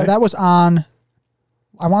that was on...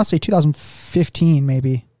 I want to say 2015,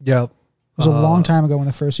 maybe. Yep. It was a long time ago when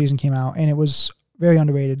the first season came out, and it was very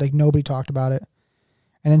underrated. Like, nobody talked about it.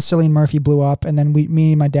 And then Cillian Murphy blew up, and then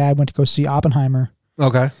me and my dad went to go see Oppenheimer.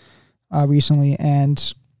 Okay. Recently,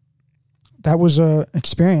 and that was a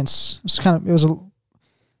experience. It was a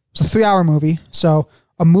 3-hour movie. So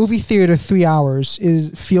a movie theater 3 hours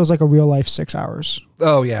feels like a real life 6 hours.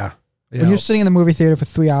 Oh yeah. When you're sitting in the movie theater for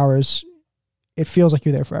 3 hours, it feels like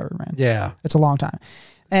you're there forever, man. Yeah. It's a long time.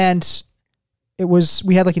 And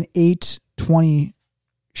we had like an 8:20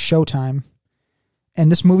 showtime. And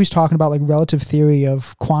this movie's talking about like relative theory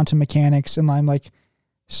of quantum mechanics. And I'm like,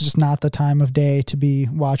 It's just not the time of day to be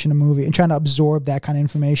watching a movie and trying to absorb that kind of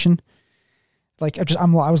information. Like I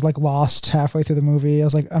was like lost halfway through the movie. I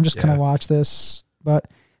was like, I'm just gonna watch this. But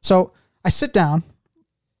so I sit down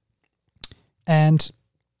and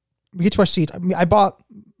we get to our seats. I bought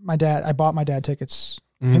my dad tickets.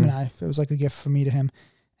 Him and I. It was like a gift for me to him.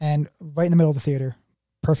 And right in the middle of the theater,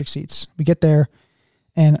 perfect seats. We get there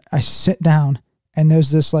and I sit down and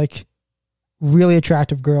there's this like really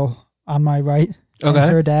attractive girl on my right. And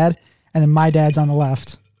her dad, and then my dad's on the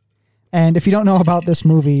left. And if you don't know about this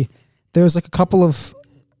movie, there's like a couple of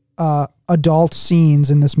adult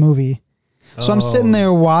scenes in this movie. So I'm sitting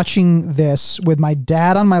there watching this with my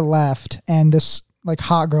dad on my left and this like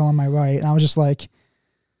hot girl on my right, and I was just like,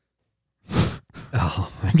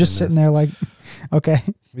 I'm just sitting there like, okay,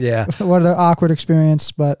 yeah, what an awkward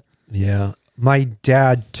experience. But yeah, my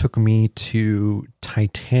dad took me to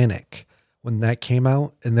Titanic when that came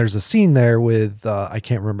out, and there's a scene there with I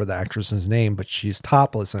can't remember the actress's name, but she's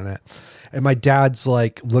topless in it, and my dad's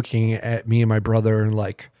like looking at me and my brother and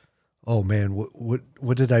like, oh man,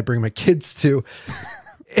 what did I bring my kids to?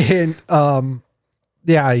 And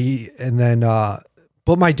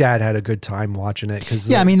but my dad had a good time watching it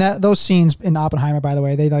because I mean those scenes in Oppenheimer, by the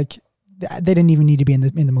way, they didn't even need to be in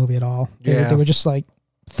the movie at all. They were just like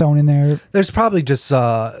thrown in there. There's probably just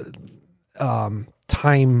time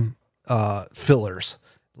fillers,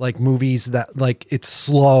 like movies that like it's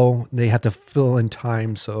slow, they have to fill in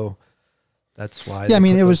time, so that's why. Yeah, I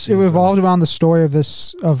mean it revolved around the story of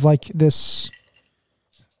this.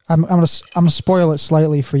 I'm gonna spoil it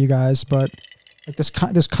slightly for you guys, but like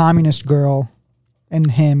this communist girl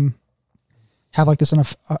and him have like this an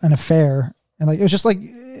affair, and like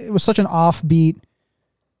it was such an offbeat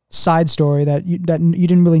side story that you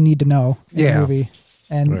didn't really need to know in the movie.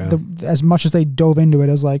 And as much as they dove into it,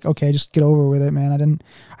 I was like, okay, just get over with it, man. I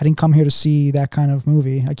didn't come here to see that kind of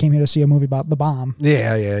movie. I came here to see a movie about the bomb.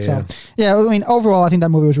 So, yeah. I mean, overall, I think that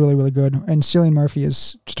movie was really, really good. And Cillian Murphy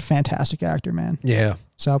is just a fantastic actor, man. Yeah.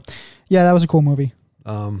 So, yeah, that was a cool movie.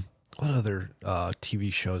 What other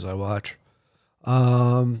TV shows I watch?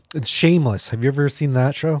 It's Shameless. Have you ever seen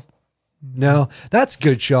that show? No, that's a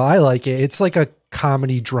good show. I like it. It's like a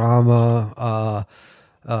comedy drama.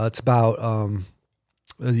 It's about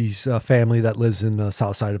these family that lives in the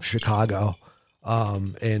south side of Chicago,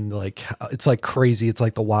 and like it's like crazy. It's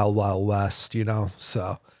like the wild west, you know.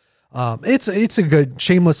 So it's a good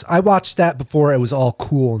Shameless. I watched that before it was all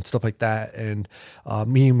cool and stuff like that. And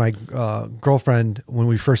me and my girlfriend, when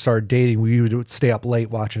we first started dating, we would stay up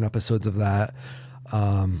late watching episodes of that.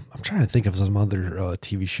 I'm trying to think of some other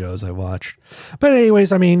TV shows I watched, but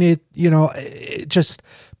anyways, I mean it just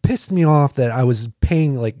pissed me off that I was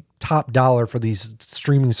paying like top dollar for these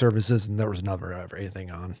streaming services and there was never ever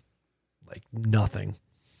anything on, like nothing.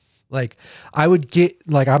 Like I would get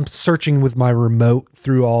like, I'm searching with my remote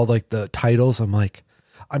through all like the titles. I'm like,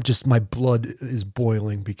 my blood is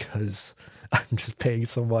boiling because I'm just paying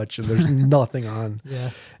so much and there's nothing on.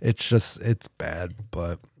 Yeah. It's bad,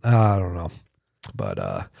 but I don't know.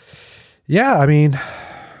 But yeah, I mean, do you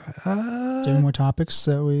have any more topics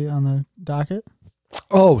that we on the docket?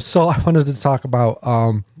 Oh, so I wanted to talk about,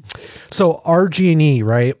 so RG&E,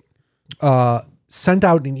 right, sent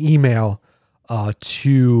out an email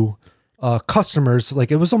to customers,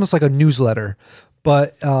 like it was almost like a newsletter,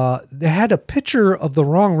 but they had a picture of the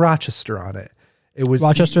wrong Rochester on it. It was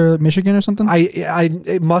Rochester, Michigan, or something.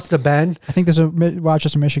 It must have been. I think there's a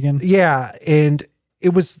Rochester, Michigan. Yeah, and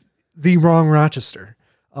it was the wrong Rochester.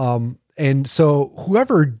 And so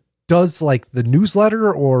whoever does like the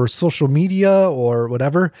newsletter or social media or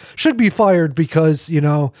whatever should be fired because,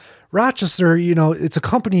 Rochester, it's a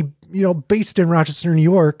company, based in Rochester, New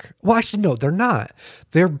York. Well, actually, no, they're not.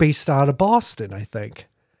 They're based out of Boston, I think.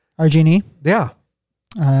 RG&E? Yeah.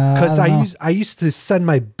 Because I used to send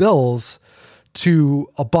my bills to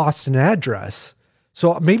a Boston address.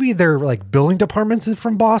 So maybe their like billing departments is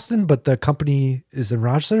from Boston, but the company is in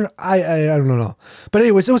Rochester. I don't know. But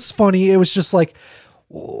anyways, it was funny. It was just like,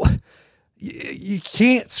 you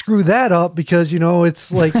can't screw that up because,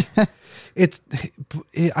 it's like,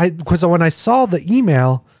 because when I saw the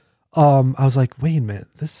email, I was like, wait a minute,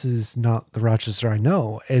 this is not the Rochester I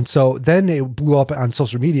know. And so then it blew up on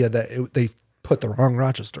social media that they put the wrong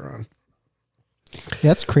Rochester on. Yeah,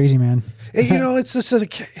 that's crazy, man. It's just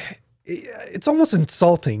like, it's almost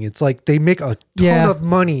insulting. It's like they make a ton of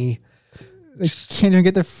money. They can't even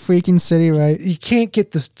get the freaking city right. You can't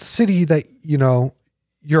get the city that,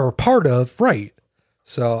 you're a part of right.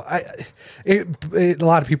 So a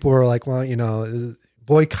lot of people were like, well,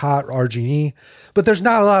 boycott RG&E, but there's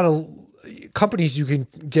not a lot of companies you can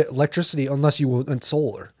get electricity unless you want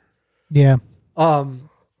solar. Yeah.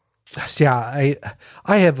 Yeah,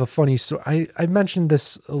 I have a funny story. I mentioned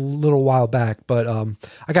this a little while back, but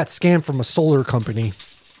I got scammed from a solar company.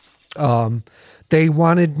 They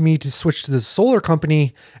wanted me to switch to the solar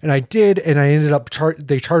company, and I did, and I ended up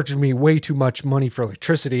they charged me way too much money for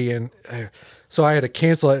electricity, and so I had to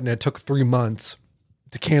cancel it, and it took 3 months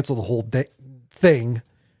to cancel the whole thing.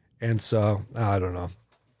 And so I don't know.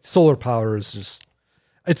 Solar power is just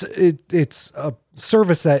it's a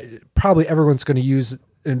service that probably everyone's going to use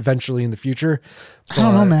eventually in the future. I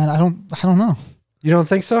don't know, man. I don't know. You don't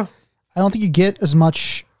think so? I don't think you get as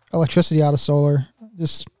much electricity out of solar.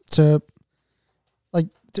 Just to like,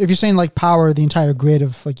 if you're saying like power the entire grid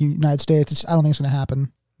of like United States, I don't think it's going to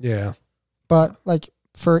happen. Yeah. But like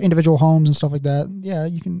for individual homes and stuff like that, yeah,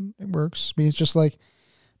 you can. It works. But it's just like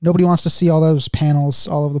nobody wants to see all those panels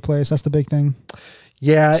all over the place. That's the big thing.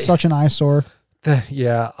 Yeah. Such an eyesore.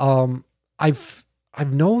 Yeah. I've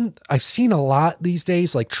seen a lot these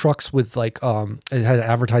days, like trucks with like, it had an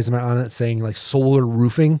advertisement on it saying like solar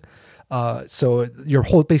roofing. So your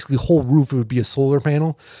basically whole roof would be a solar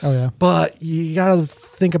panel. Oh yeah. But you got to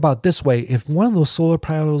think about this way. If one of those solar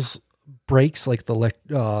panels breaks, like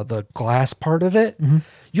the glass part of it, mm-hmm.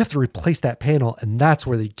 you have to replace that panel. And that's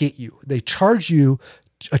where they get you. They charge you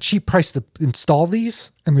a cheap price to install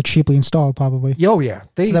these, and they're cheaply installed probably. Oh yeah,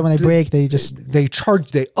 so that when they break, they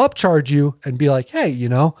upcharge you and be like, hey, you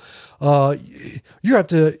have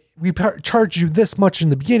to, we charge you this much in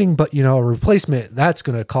the beginning, but a replacement that's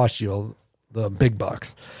going to cost you the big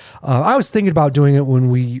bucks. I was thinking about doing it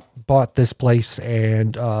when we bought this place,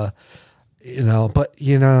 and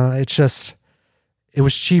it's just. It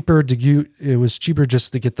was cheaper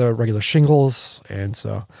just to get the regular shingles. And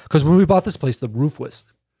so, because when we bought this place, the roof was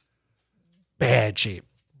bad shape,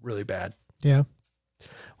 really bad. Yeah.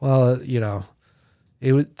 Well,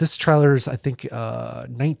 this trailer's, I think,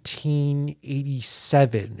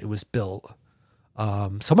 1987 it was built.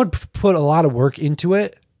 Someone put a lot of work into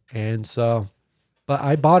it. And so, but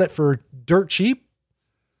I bought it for dirt cheap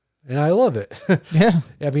and I love it. Yeah.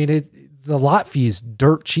 I mean, the lot fee is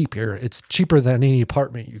dirt cheap here. It's cheaper than any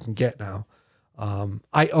apartment you can get now.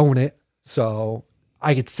 I own it, so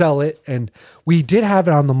I could sell it. And we did have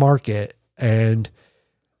it on the market, and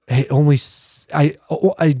I almost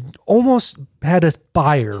had a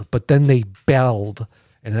buyer, but then they bailed,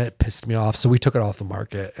 and that pissed me off. So we took it off the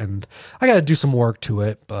market, and I got to do some work to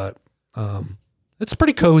it, but it's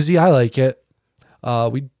pretty cozy. I like it.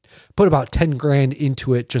 We put about 10 grand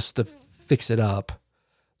into it just to fix it up.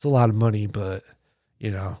 It's a lot of money, but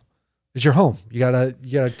it's your home. You gotta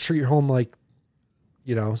treat your home like,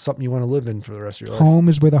 something you want to live in for the rest of your life. Home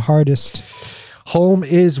is where the hardest. Home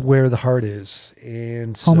is where the heart is,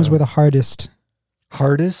 and home is where the hardest.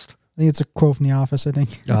 Hardest. I think it's a quote from The Office. I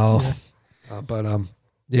think. Oh, yeah.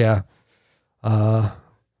 Yeah.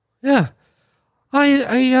 Yeah.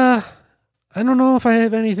 I don't know if I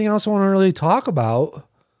have anything else I want to really talk about.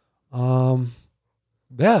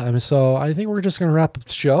 Yeah, so I think we're just going to wrap up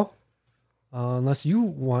the show. Unless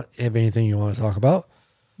you have anything you want to talk about.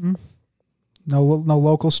 No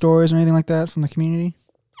local stories or anything like that from the community?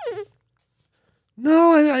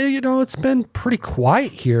 No, it's been pretty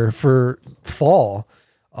quiet here for fall.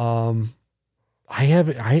 Sometimes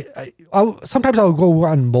I'll go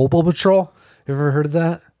on Mobile Patrol. Have you ever heard of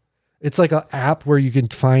that? It's like an app where you can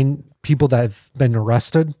find people that have been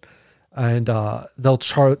arrested. And they'll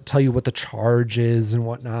tell you what the charge is and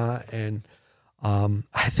whatnot. And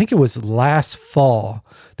I think it was last fall.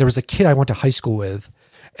 There was a kid I went to high school with,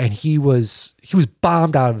 and he was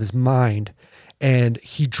bombed out of his mind. And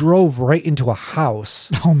he drove right into a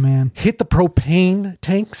house. Oh man! Hit the propane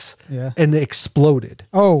tanks. Yeah. And it exploded.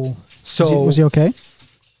 Oh, so was he okay?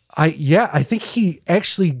 I think he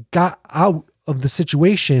actually got out of the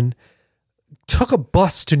situation, took a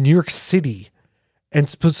bus to New York City. And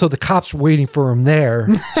so the cops were waiting for him there.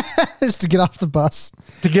 Just to get off the bus.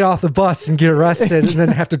 To get off the bus and get arrested and then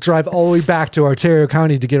have to drive all the way back to Ontario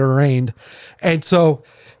County to get arraigned. And so,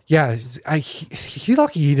 yeah, he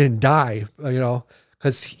lucky he didn't die,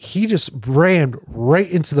 because he just ran right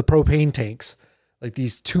into the propane tanks, like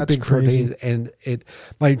these two big propanes. And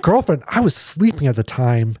my girlfriend, I was sleeping at the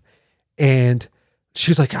time, and she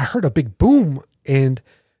was like, I heard a big boom, and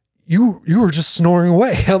you were just snoring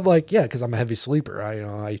away. I'm like, yeah, because I'm a heavy sleeper. I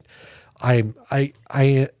am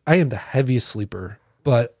the heaviest sleeper.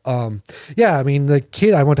 But yeah, I mean, the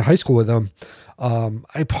kid, I went to high school with him.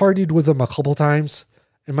 I partied with him a couple times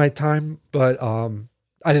in my time, but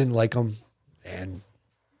I didn't like him, and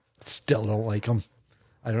still don't like him.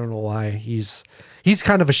 I don't know why. He's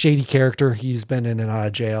kind of a shady character. He's been in and out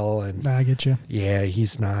of jail, and I get you. Yeah,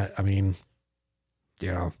 he's not. I mean,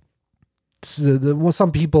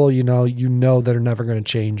 some people, you know, that are never going to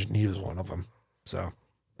change, and he was one of them. So,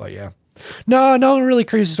 but yeah, no really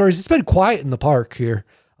crazy stories. It's been quiet in the park here.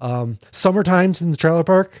 Summer times in the trailer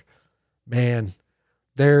park, man,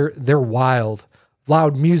 they're wild.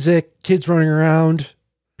 Loud music, kids running around,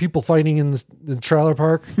 people fighting in the trailer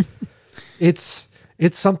park. It's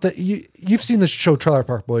something you've seen the show Trailer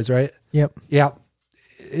Park Boys, right? Yep. Yeah.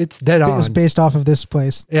 It's dead on. It was based off of this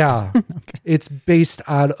place. Yeah. Okay. It's based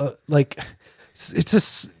on it's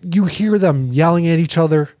just, you hear them yelling at each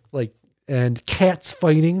other, and cats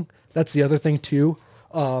fighting. That's the other thing too.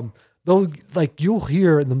 You'll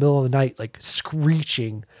hear in the middle of the night,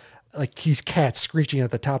 screeching, these cats screeching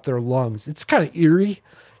at the top of their lungs. It's kind of eerie,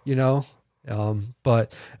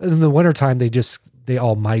 but in the wintertime, they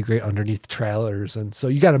all migrate underneath trailers. And so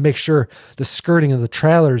you got to make sure the skirting of the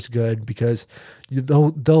trailer is good, because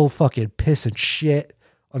they'll fucking piss and shit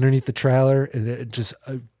underneath the trailer, and it just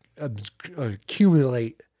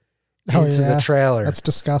accumulate into the trailer. That's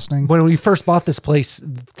disgusting. When we first bought this place,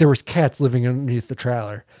 there was cats living underneath the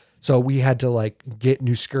trailer. So we had to get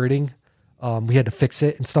new skirting. We had to fix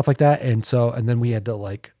it and stuff like that. And then we had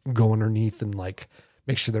to go underneath and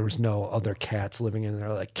make sure there was no other cats living in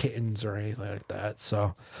there, like kittens or anything like that.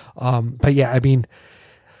 So, but yeah, I mean,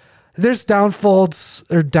 there's downfalls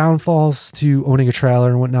to owning a trailer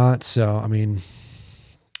and whatnot. So, I mean,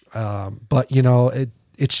 but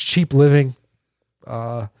it's cheap living.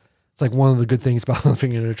 It's one of the good things about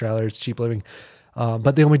living in a trailer. It's cheap living.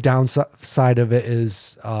 But the only downside of it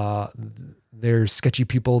is, there's sketchy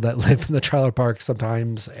people that live in the trailer park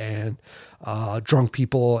sometimes, and drunk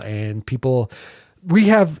people and people. We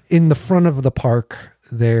have in the front of the park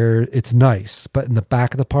there, it's nice, but in the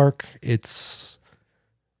back of the park,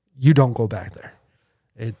 you don't go back there.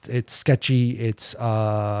 It's sketchy. It's, that's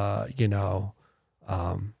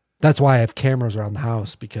why I have cameras around the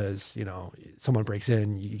house, because, someone breaks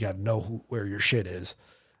in, you got to know where your shit is.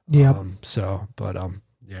 Yeah.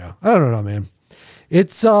 Yeah, I don't know, man.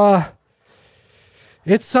 It's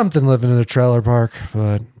something living in a trailer park,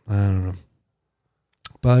 but I don't know.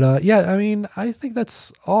 But yeah, I mean, I think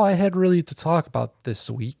that's all I had really to talk about this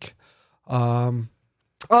week. I'll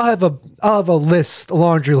have a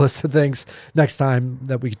laundry list of things next time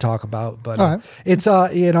that we can talk about. But right. It's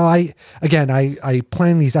I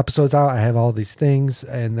plan these episodes out. I have all these things,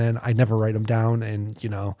 and then I never write them down. And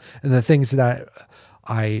and the things that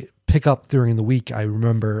I pick up during the week, I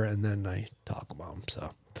remember, and then I talk about them.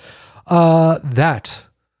 So that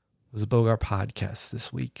was a Bogart podcast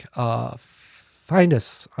this week. Find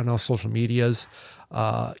us on all social medias.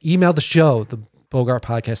 Email the show, the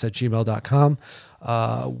bogartpodcast@gmail.com.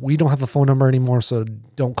 We don't have a phone number anymore, so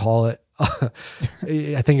don't call it.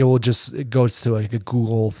 I think it goes to a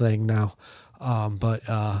Google thing now.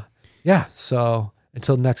 Yeah, so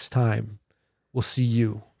until next time, we'll see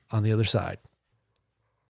you on the other side.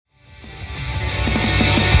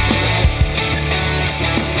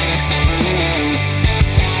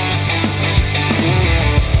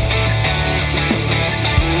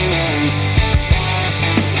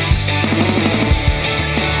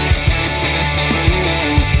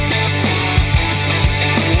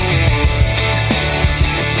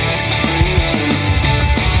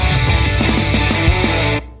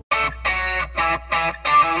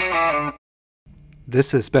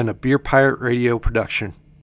 This has been a Beer Pirate Radio production.